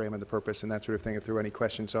the program and the purpose and that sort of thing, if there were any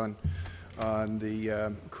questions on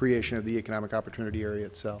the creation of the economic opportunity area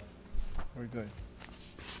itself. Very good.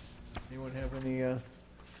 Anyone have any,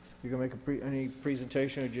 you going to make any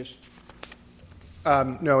presentation or just?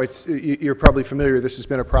 No, you're probably familiar. This has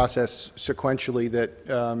been a process sequentially that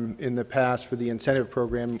in the past for the incentive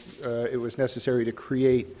program, it was necessary to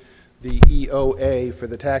create the EOA for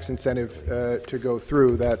the tax incentive to go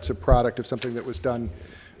through. That's a product of something that was done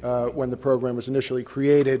when the program was initially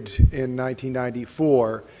created in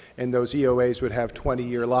 1994, and those EOAs would have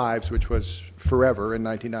 20-year lives, which was forever in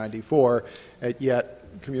 1994, yet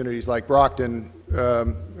communities like Brockton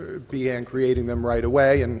began creating them right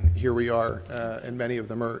away, and here we are, and many of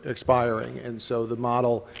them are expiring. And so the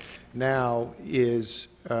model now is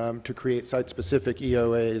to create site-specific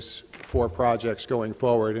EOAs for projects going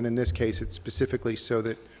forward, and in this case it's specifically so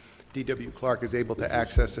that D.W. Clark is able to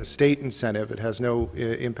access a state incentive. It has no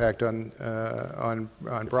impact on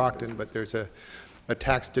Brockton, but there's a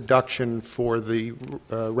tax deduction for the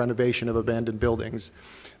renovation of abandoned buildings.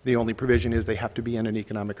 The only provision is they have to be in an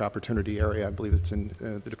economic opportunity area. I believe it's in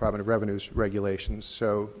the Department of Revenue's regulations.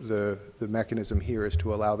 So the mechanism here is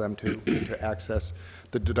to allow them to access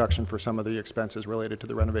the deduction for some of the expenses related to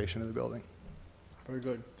the renovation of the building. Very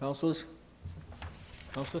good. Councilors?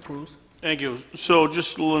 Councilor Cruz? Thank you. So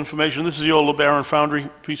just a little information. This is the old LeBaron Foundry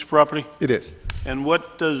piece of property? It is. And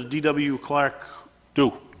what does D.W. Clark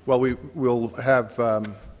do? Well, we'll have,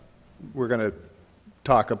 we're going to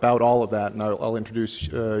talk about all of that, and I'll introduce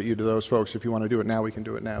you to those folks. If you want to do it now, we can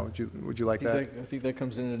do it now. Would you like that? I think that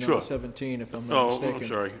comes in at Sure. number 17, if I'm not mistaken. Oh, I'm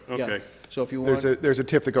sorry. Yeah. Okay. So if you want... There's a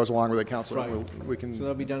TIF that goes along with it, Councilor. Right. We can... So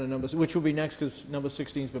that'll be done in number, which will be next, because number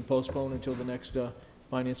 16's been postponed until the next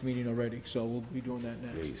finance meeting already. So we'll be doing that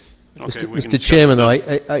next. Okay, Mr. Chairman, though, I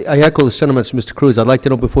echo the sentiments of Mr. Cruz. I'd like to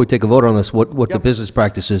know before we take a vote on this, what the business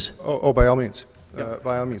practice is. Oh, by all means.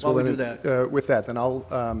 By all means. While we then, do that. with that, then I'll,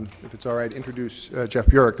 if it's all right, introduce Jeff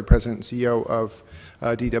Burek, the President and CEO of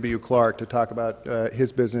D.W. Clark, to talk about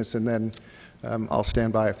his business, and then I'll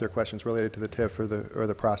stand by if there are questions related to the TIF or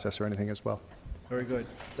the process or anything as well. Very good.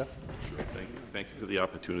 Sure. Thank you for the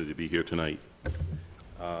opportunity to be here tonight.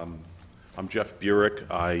 I'm Jeff Burek.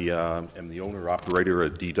 I am the owner-operator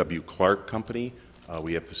of D.W. Clark Company.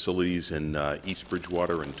 We have facilities in East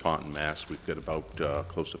Bridgewater and Taunton, Mass. We've got about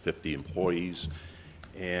close to 50 employees.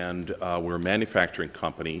 And we're a manufacturing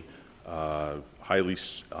company, highly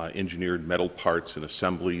engineered metal parts and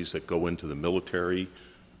assemblies that go into the military,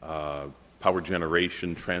 power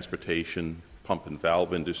generation, transportation, pump and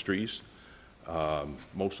valve industries.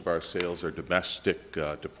 Most of our sales are domestic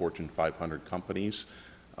to Fortune 500 companies.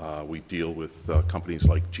 We deal with companies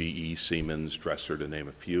like GE, Siemens, Dresser, to name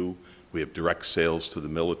a few. We have direct sales to the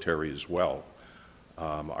military as well.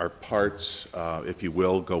 Our parts, if you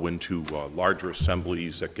will, go into larger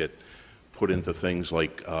assemblies that get put into things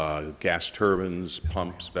like gas turbines,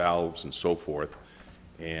 pumps, valves, and so forth.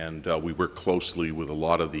 And we work closely with a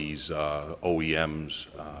lot of these OEMs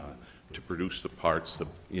to produce the parts that,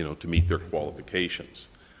 to meet their qualifications.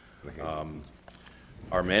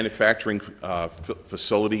 Our manufacturing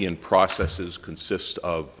facility and processes consist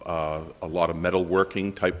of a lot of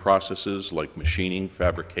metalworking type processes like machining,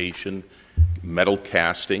 fabrication, metal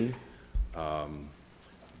casting,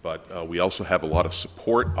 but we also have a lot of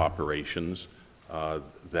support operations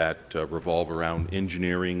that revolve around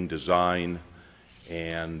engineering, design,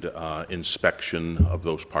 and inspection of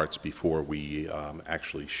those parts before we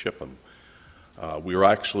actually ship them. We're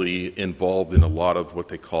actually involved in a lot of what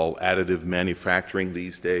they call additive manufacturing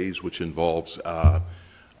these days, which involves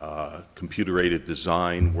computer-aided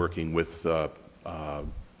design, working with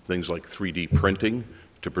things like 3D printing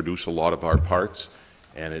to produce a lot of our parts,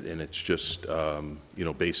 and it's just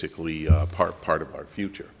basically part of our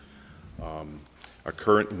future. Our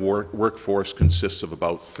current workforce consists of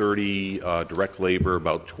about 30 direct labor,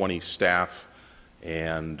 about 20 staff,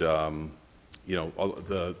 and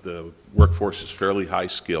the workforce is fairly high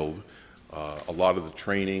skilled. A lot of the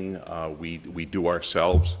training we do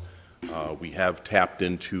ourselves. We have tapped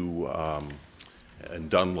into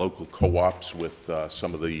and done local co-ops with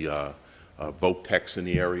some of the voc techs in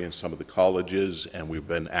the area and some of the colleges, and we've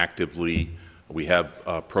been we have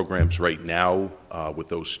programs right now with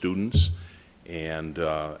those students, and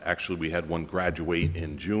actually we had one graduate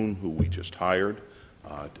in June who we just hired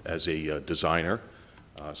as a designer.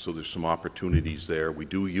 So there's some opportunities there. We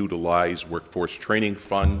do utilize Workforce Training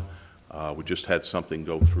Fund. We just had something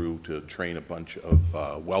go through to train a bunch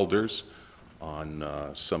of welders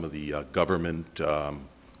on some of the government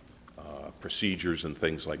procedures and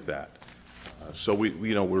things like that. So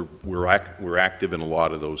we're active in a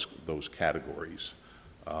lot of those categories.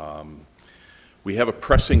 We have a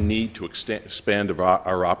pressing need to expand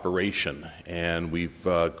our operation, and we've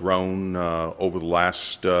grown over the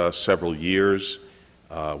last several years.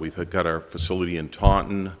 We've got our facility in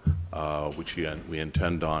Taunton, which we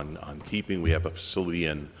intend on keeping. We have a facility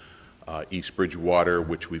in East Bridgewater,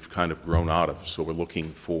 which we've kind of grown out of. So we're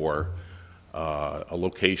looking for a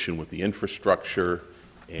location with the infrastructure,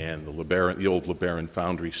 and the old LeBaron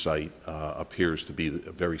Foundry site appears to be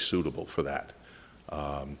very suitable for that.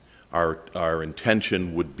 Our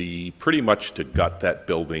intention would be pretty much to gut that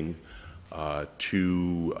building,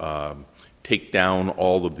 to take down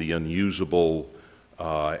all of the unusable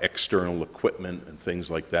external equipment and things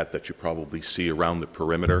like that that you probably see around the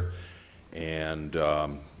perimeter, and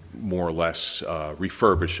more or less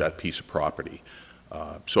refurbish that piece of property.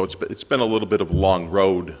 So it's been a little bit of a long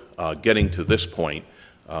road getting to this point,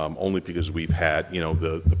 only because we've had,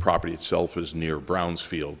 the property itself is near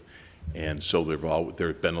Brownsfield, and so there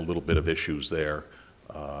have been a little bit of issues there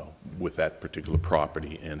with that particular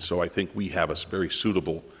property. And so I think we have a very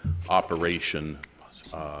suitable operation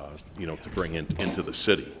to bring into the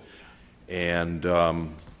city. And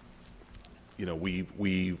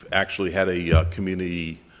we've actually had a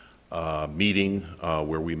community meeting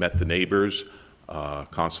where we met the neighbors.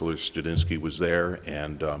 Councilor Studinsky was there,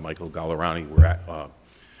 and Michael Gallerani were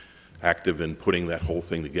active in putting that whole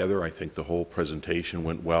thing together. I think the whole presentation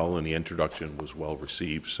went well, and the introduction was well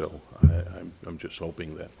received. So I'm just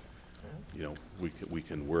hoping that we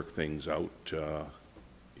can work things out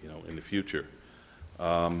in the future.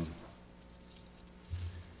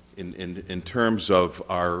 In terms of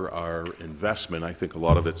our investment, I think a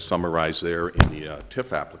lot of it's summarized there in the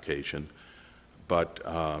TIF application. But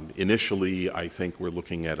initially, I think we're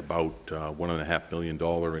looking at about $1.5 million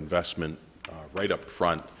investment right up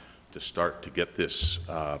front to start to get this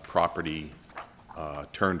property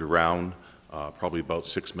turned around, probably about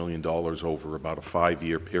 $6 million over about a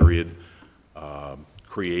 5-year period,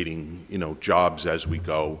 creating jobs as we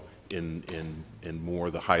go in more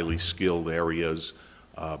of the highly skilled areas,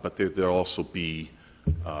 but there'll also be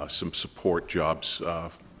some support jobs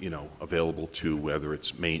available to, whether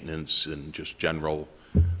it's maintenance and just general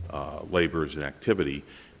laborers and activity.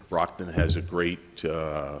 Brockton has a great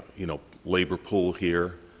labor pool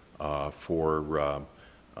here for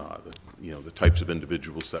the types of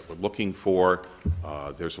individuals that we're looking for.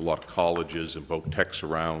 There's a lot of colleges and voc techs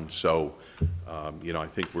around, so I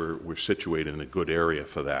think we're situated in a good area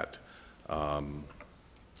for that.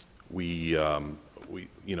 We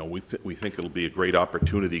think it'll be a great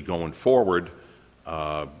opportunity going forward,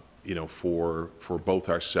 for both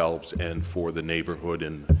ourselves and for the neighborhood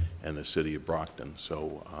and the city of Brockton.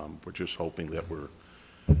 So we're just hoping that we're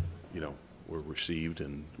received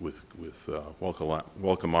and with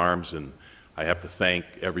welcome arms. And I have to thank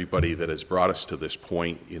everybody that has brought us to this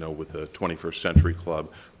point, with the 21st Century Club,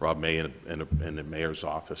 Rob May and the mayor's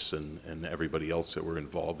office, and everybody else that were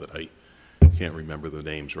involved that I can't remember the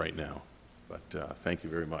names right now. But thank you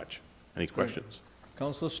very much. Any questions?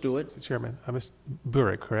 Councilor Stewart. Mr. Chairman, Mr.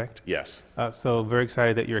 Burek, correct? Yes. So very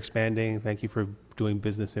excited that you're expanding. Thank you for doing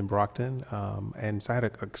business in Brockton. And so I had a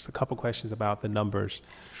couple questions about the numbers.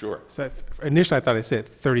 Sure. So initially I thought it said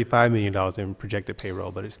 $35 million in projected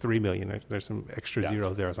payroll, but it's $3 million. There's some extra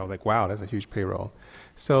zeros there. So I was like, wow, that's a huge payroll.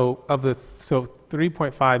 So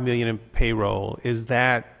 $3.5 million in payroll, is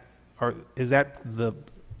that the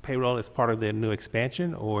payroll as part of the new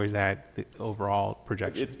expansion, or is that the overall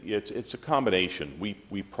projection? It's a combination.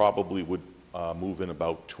 We probably would move in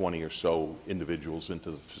about 20 or so individuals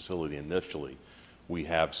into the facility initially. We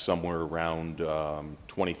have somewhere around 25%,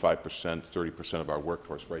 30% of our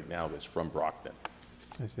workforce right now that's from Brockton.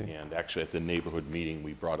 I see. And actually at the neighborhood meeting,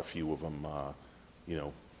 we brought a few of them,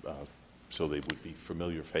 so they would be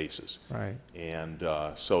familiar faces. Right. And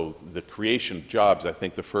so the creation of jobs, I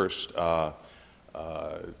think the first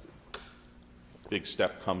big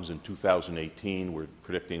step comes in 2018. We're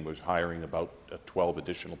predicting we're hiring about 12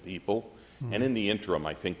 additional people. And in the interim,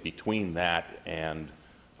 I think between that and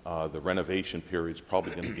the renovation period is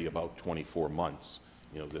probably going to be about 24 months.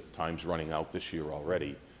 You know, the time's running out this year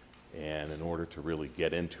already. And in order to really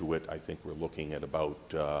get into it, I think we're looking at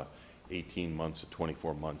about 18 months to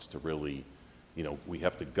 24 months to really, you know, we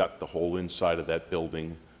have to gut the whole inside of that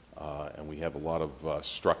building, and we have a lot of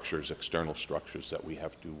structures, external structures that we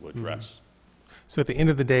have to address. So at the end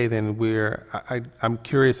of the day, then, I'm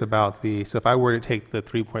curious about so if I were to take the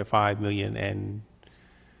 3.5 million and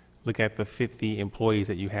look at the 50 employees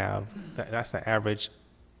that you have, that's the average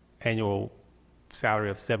annual salary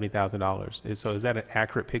of $70,000. So is that an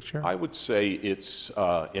accurate picture? I would say it's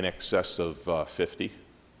in excess of 50.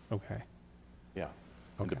 Okay. Yeah,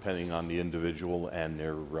 and depending on the individual and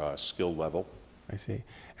their skill level. I see.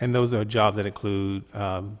 And those are jobs that include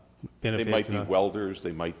benefits? They might be welders,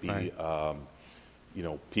 they might be you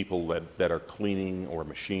know, people that are cleaning or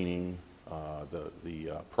machining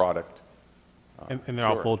the product. And they're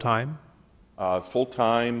all full-time?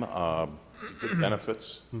 Full-time, good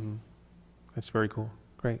benefits. That's very cool.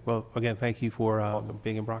 Great. Well, again, thank you for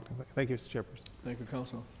being in Brockton. Thank you, Mr. Chairperson. Thank you,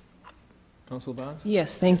 Councilor. Councilor Barnes?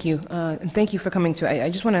 Yes, thank you. And thank you for coming to. I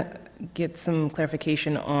just want to get some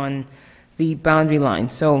clarification on the boundary line.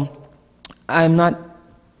 So I'm not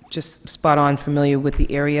just spot on familiar with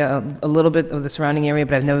the area, a little bit of the surrounding area,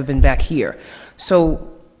 but I've never been back here. So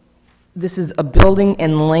this is a building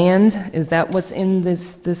and land? Is that what's in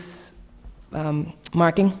this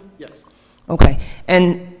marking? Yes. Okay.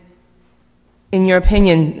 And in your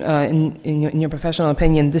opinion, in your professional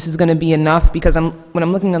opinion, this is going to be enough? Because when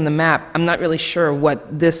I'm looking on the map, I'm not really sure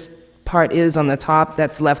what this part is on the top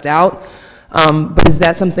that's left out. But is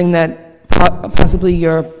that something that possibly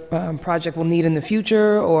your project will need in the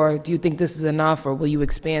future, or do you think this is enough, or will you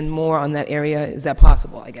expand more on that area? Is that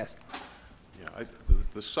possible, I guess? Yeah,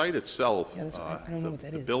 the site itself, I don't know what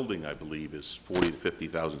that the is. building, I believe, is 40 to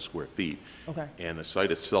 50,000 square feet. Okay. And the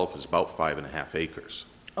site itself is about 5.5 acres.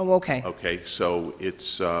 Oh, okay. Okay, so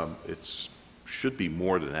it's should be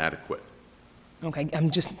more than adequate. Okay,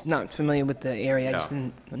 I'm just not familiar with the area. I Yeah. just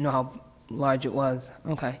didn't know how large it was.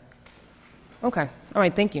 Okay. Okay. All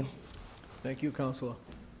right, thank you. Thank you, Councilor.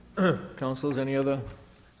 Councilors, any other?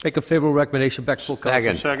 Make a favorable recommendation back to full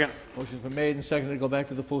council. Second. Motion's been made and seconded to go back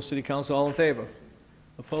to the full city council. All in favor?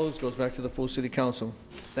 Opposed? Goes back to the full city council.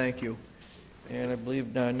 Thank you. And I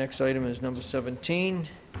believe next item is number 17.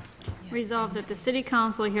 Resolved that the City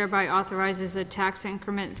Council hereby authorizes a tax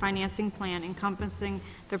increment financing plan encompassing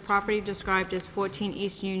the property described as 14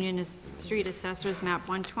 East Union Street, Assessors Map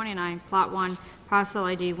 129, Plot 1, Parcel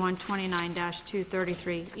ID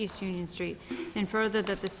 129-233, East Union Street. And further,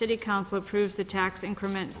 that the City Council approves the tax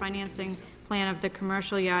increment financing plan of the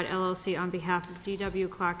Commercial Yard LLC on behalf of D.W.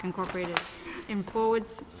 Clark Incorporated, and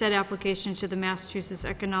forwards said application to the Massachusetts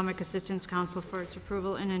Economic Assistance Council for its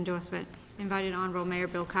approval and endorsement. Invited Honorable Mayor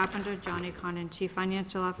Bill Carpenter, John A. Condon, Chief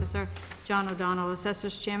Financial Officer, John O'Donnell,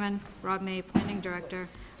 Assessors Chairman, Rob May, Planning Director,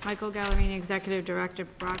 Michael Gallerini, Executive Director,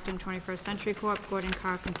 Brockton 21st Century Corp., Gordon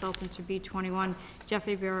Carr, Consultant to B21,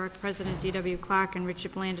 Jeffrey Burek, President, D.W. Clark, and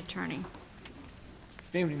Richard Bland, Attorney.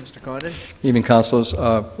 Good evening, Mr. Condon. Evening, councilors.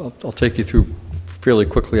 I'll take you through fairly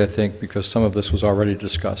quickly, I think, because some of this was already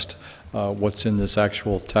discussed, what's in this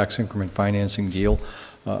actual tax increment financing deal.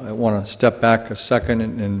 I want to step back a second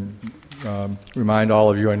and remind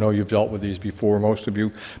all of you, I know you've dealt with these before, most of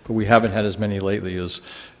you, but we haven't had as many lately as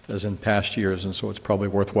in past years, and so it's probably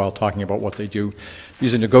worthwhile talking about what they do.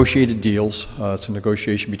 These are negotiated deals. It's a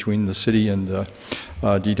negotiation between the city and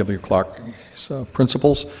D.W. Clark's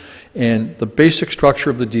principals. And the basic structure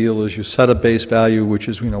of the deal is you set a base value, which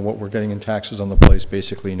is what we're getting in taxes on the place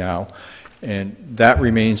basically now, and that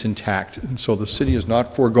remains intact. And so the city is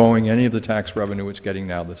not foregoing any of the tax revenue it's getting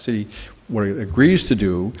now. The city, what it agrees to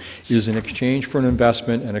do is in exchange for an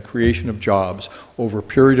investment and a creation of jobs over a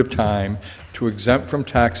period of time to exempt from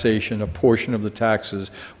taxation a portion of the taxes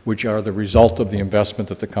which are the result of the investment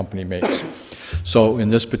that the company makes. So in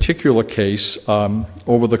this particular case,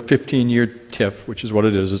 over the 15-year TIF, which is what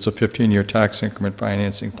it is, it's a 15-year tax increment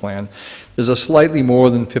financing plan, there's a slightly more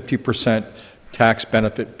than 50% tax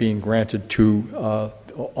benefit being granted to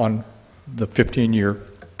on the 15-year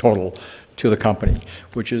total to the company,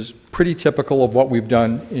 which is pretty typical of what we've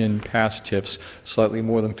done in past TIFs, slightly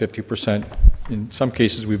more than 50%. In some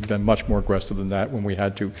cases, we've been much more aggressive than that when we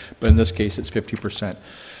had to, but in this case, it's 50%.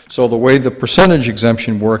 So the way the percentage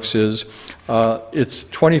exemption works is it's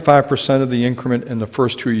 25% of the increment in the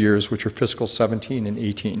first 2 years, which are fiscal 17 and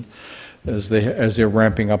 18. As they're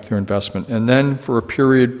ramping up their investment. And then for a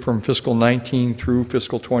period from fiscal 19 through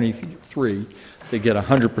fiscal 23, 3, they get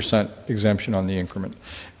 100% exemption on the increment.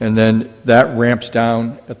 And then that ramps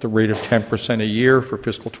down at the rate of 10% a year for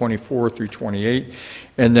fiscal '24 through '28.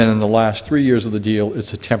 And then in the last 3 years of the deal,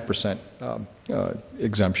 it's a 10%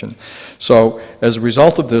 exemption. So as a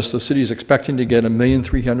result of this, the city is expecting to get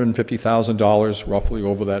 $1,350,000 roughly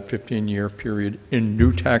over that 15-year period in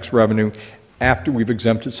new tax revenue after we've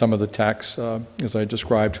exempted some of the tax, as I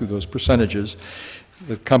described, through those percentages.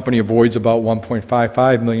 The company avoids about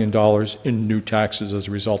 $1.55 million in new taxes as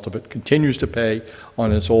a result of it. Continues to pay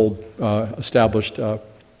on its old established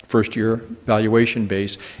first-year valuation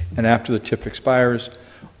base, and after the TIF expires,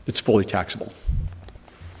 it's fully taxable.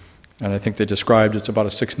 And I think they described it's about a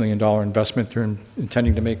 $6 million investment they're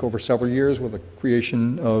intending to make over several years with the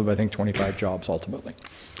creation of, I think, 25 jobs ultimately.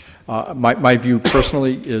 My view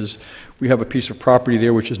personally is we have a piece of property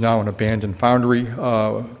there which is now an abandoned foundry.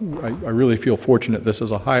 I really feel fortunate this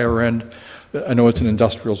is a higher end. I know it's an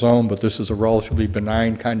industrial zone, but this is a relatively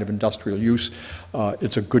benign kind of industrial use.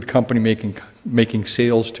 It's a good company making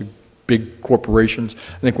sales to big corporations.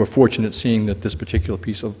 I think we're fortunate seeing that this particular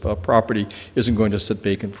piece of property isn't going to sit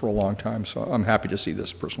vacant for a long time, so I'm happy to see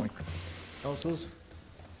this personally. Councilors?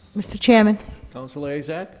 Mr. Chairman. Councilor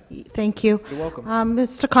Azak? Thank you. You're welcome.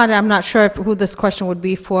 Mr. Condon, I'm not sure who this question would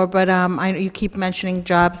be for, but I know you keep mentioning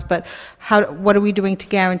jobs, but what are we doing to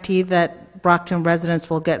guarantee that Brockton residents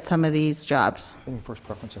will get some of these jobs? First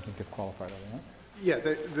preference, I think, if qualified, are they not? Yeah,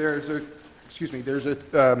 there's a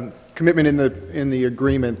commitment in the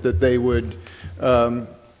agreement that they would,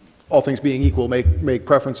 all things being equal, make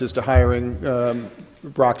preferences to hiring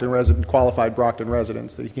qualified Brockton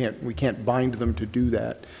residents. We can't bind them to do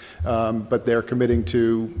that, but they're committing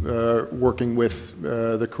to working with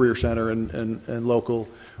the Career Center and local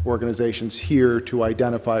organizations here to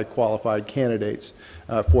identify qualified candidates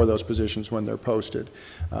for those positions when they're posted.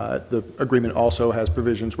 The agreement also has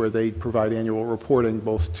provisions where they provide annual reporting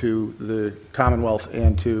both to the Commonwealth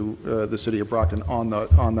and to the City of Brockton on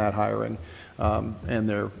that hiring, and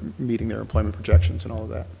they're meeting their employment projections and all of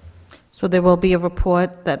that. So there will be a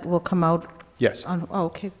report that will come out? Yes.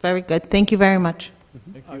 Okay, very good. Thank you very much.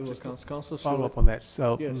 Thank you, Councilor. Follow up on that.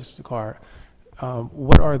 So, yes. Mr. Carr,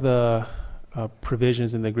 what are the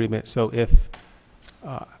provisions in the agreement? So if,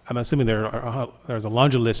 I'm assuming there's a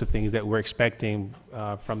laundry list of things that we're expecting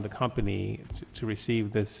from the company to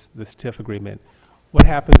receive this TIF agreement. What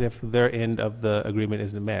happens if their end of the agreement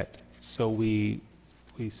isn't met? So we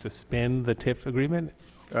suspend the TIF agreement?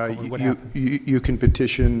 You can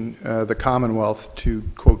petition the Commonwealth to,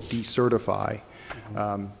 quote, decertify.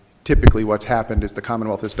 Typically what's happened is the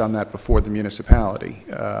Commonwealth has done that before the municipality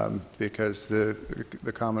because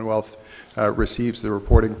the Commonwealth receives the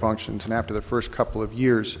reporting functions, and after the first couple of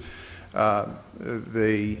years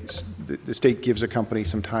the state gives a company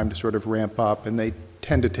some time to sort of ramp up, and they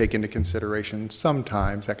tend to take into consideration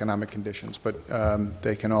sometimes economic conditions, but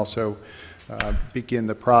they can also begin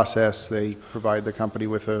the process. They provide the company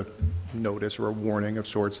with a notice or a warning of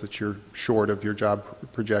sorts that you're short of your job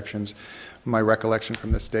projections. My recollection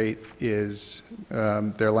from the state is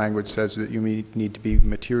their language says that you need to be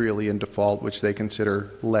materially in default, which they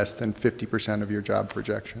consider less than 50% of your job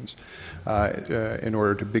projections in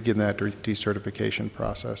order to begin that decertification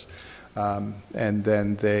process. And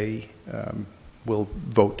then they will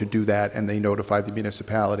vote to do that, and they notify the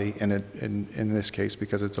municipality, and in this case,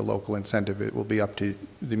 because it's a local incentive, it will be up to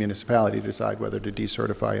the municipality to decide whether to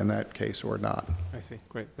decertify in that case or not. I see.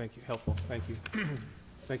 Great. Thank you. Helpful. Thank you.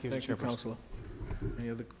 Thank you, Thank Mr. you, Chairperson. Councilor. Any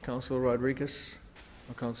other, Councilor Rodriguez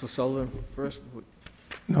or Councilor Sullivan first?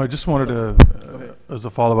 No, I just wanted to, as a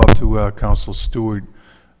follow-up to Council Stewart,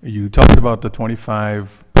 you talked about the 25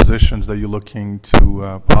 positions that you're looking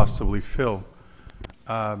to possibly fill.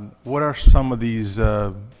 What are some of these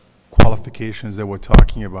qualifications that we're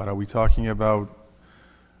talking about? Are we talking about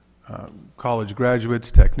college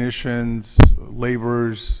graduates, technicians,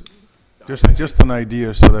 laborers? Just an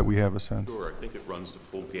idea so that we have a sense. Sure, I think it runs the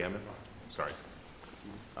full gamut. Sorry.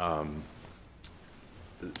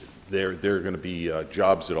 There are going to be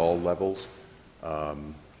jobs at all levels.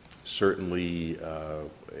 Certainly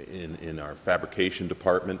in our fabrication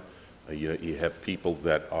department, you have people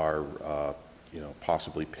that are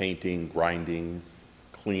possibly painting, grinding,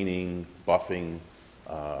 cleaning, buffing,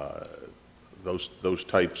 those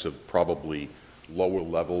types of probably lower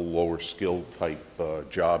level, lower skilled type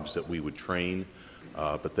jobs that we would train.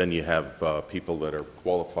 But then you have people that are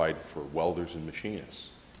qualified for welders and machinists,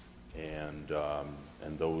 and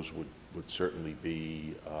those would certainly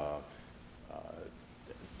be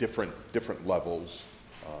different levels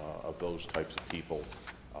of those types of people.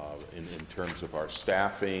 In terms of our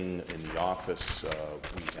staffing in the office,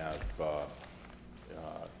 we have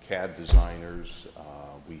CAD designers,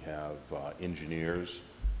 we have engineers,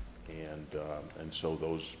 and so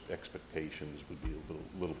those expectations would be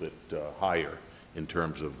a little bit higher in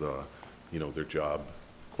terms of their job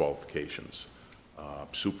qualifications.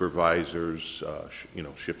 Supervisors,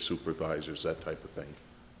 shift supervisors, that type of thing.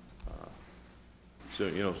 So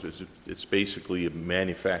it's basically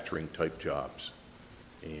manufacturing type jobs,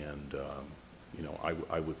 and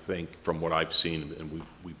I would think from what I've seen, and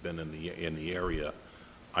we've been in the area,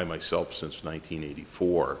 I myself since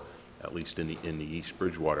 1984, at least in the East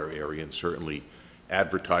Bridgewater area, and certainly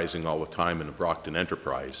advertising all the time in the Brockton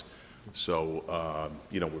enterprise. So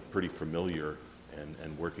we're pretty familiar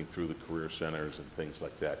and working through the career centers and things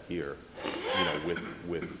like that here, with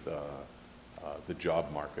the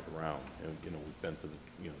job market around, and we've been to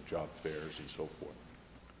the job fairs and so forth.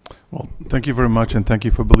 Well, thank you very much, and thank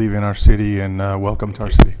you for believing in our city, and welcome to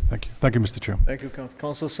our city. Thank you. Thank you, Mr. Chair. Thank you,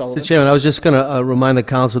 Councilor Sullivan. Mr. Chairman, I was just going to remind the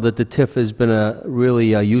council that the TIF has been a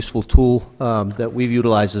really useful tool that we've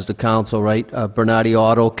utilized as the council, right? Bernardi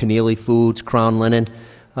Auto, Keneally Foods, Crown Linen,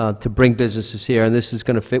 to bring businesses here, and this is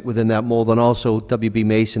going to fit within that mold, and also W.B.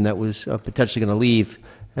 Mason that was potentially going to leave,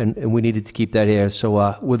 and we needed to keep that here.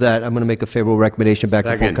 So with that, I'm going to make a favorable recommendation back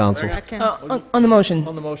to full council. On the motion.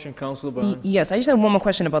 On the motion, Councilor Barnes. Yes, I just have one more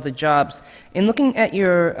question about the jobs. In looking at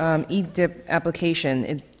your EDIP application,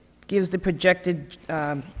 it gives the projected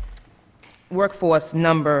workforce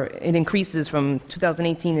number. It increases from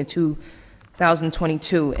 2018 to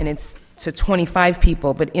 2022, and it's to 25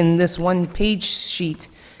 people. But in this one-page sheet,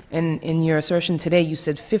 and in your assertion today, you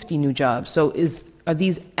said 50 new jobs. So are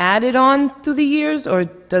these added on through the years, or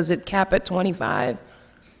does it cap at 25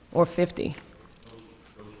 or 50?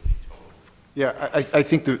 Yeah, I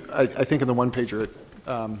think in the one-pager,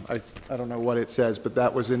 I don't know what it says, but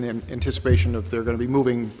that was in anticipation of they're going to be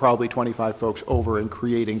moving probably 25 folks over and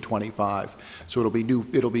creating 25. So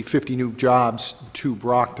it'll be 50 new jobs to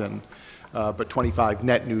Brockton, but 25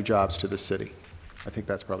 net new jobs to the city. I think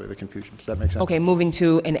that's probably the confusion. Does that make sense? Okay, moving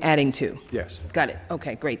to and adding to. Yes. Got it.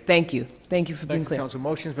 Okay, great. Thank you. Thank you for being clear. Council.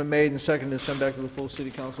 Motion's been made and seconded to send back to the full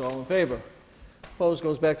City Council. All in favor? Opposed?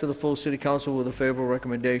 Goes back to the full City Council with a favorable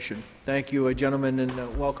recommendation. Thank you, gentlemen,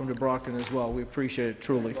 and welcome to Brockton as well. We appreciate it,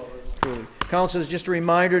 truly. Truly. Councilors, just a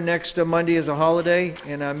reminder, next Monday is a holiday,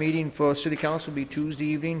 and our meeting for City Council will be Tuesday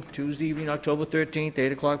evening, October 13th,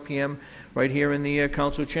 8 o'clock p.m., right here in the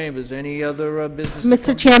council chambers. Any other business?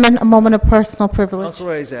 Mr. Chairman, a moment of personal privilege.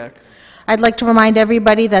 Councilor Azak. I'd like to remind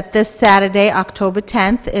everybody that this Saturday, October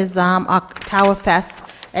 10th, is Tower Fest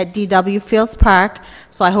at DW Fields Park,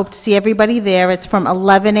 so I hope to see everybody there. It's from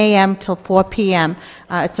 11 a.m. till 4 p.m.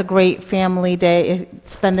 It's a great family day.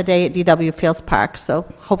 Spend the day at DW Fields Park, so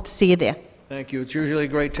hope to see you there. Thank you. It's usually a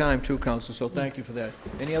great time, too, Council, so thank you for that.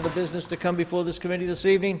 Any other business to come before this committee this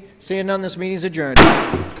evening? Seeing none, this meeting is adjourned.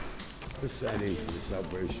 This Saturday, the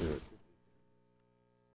celebration.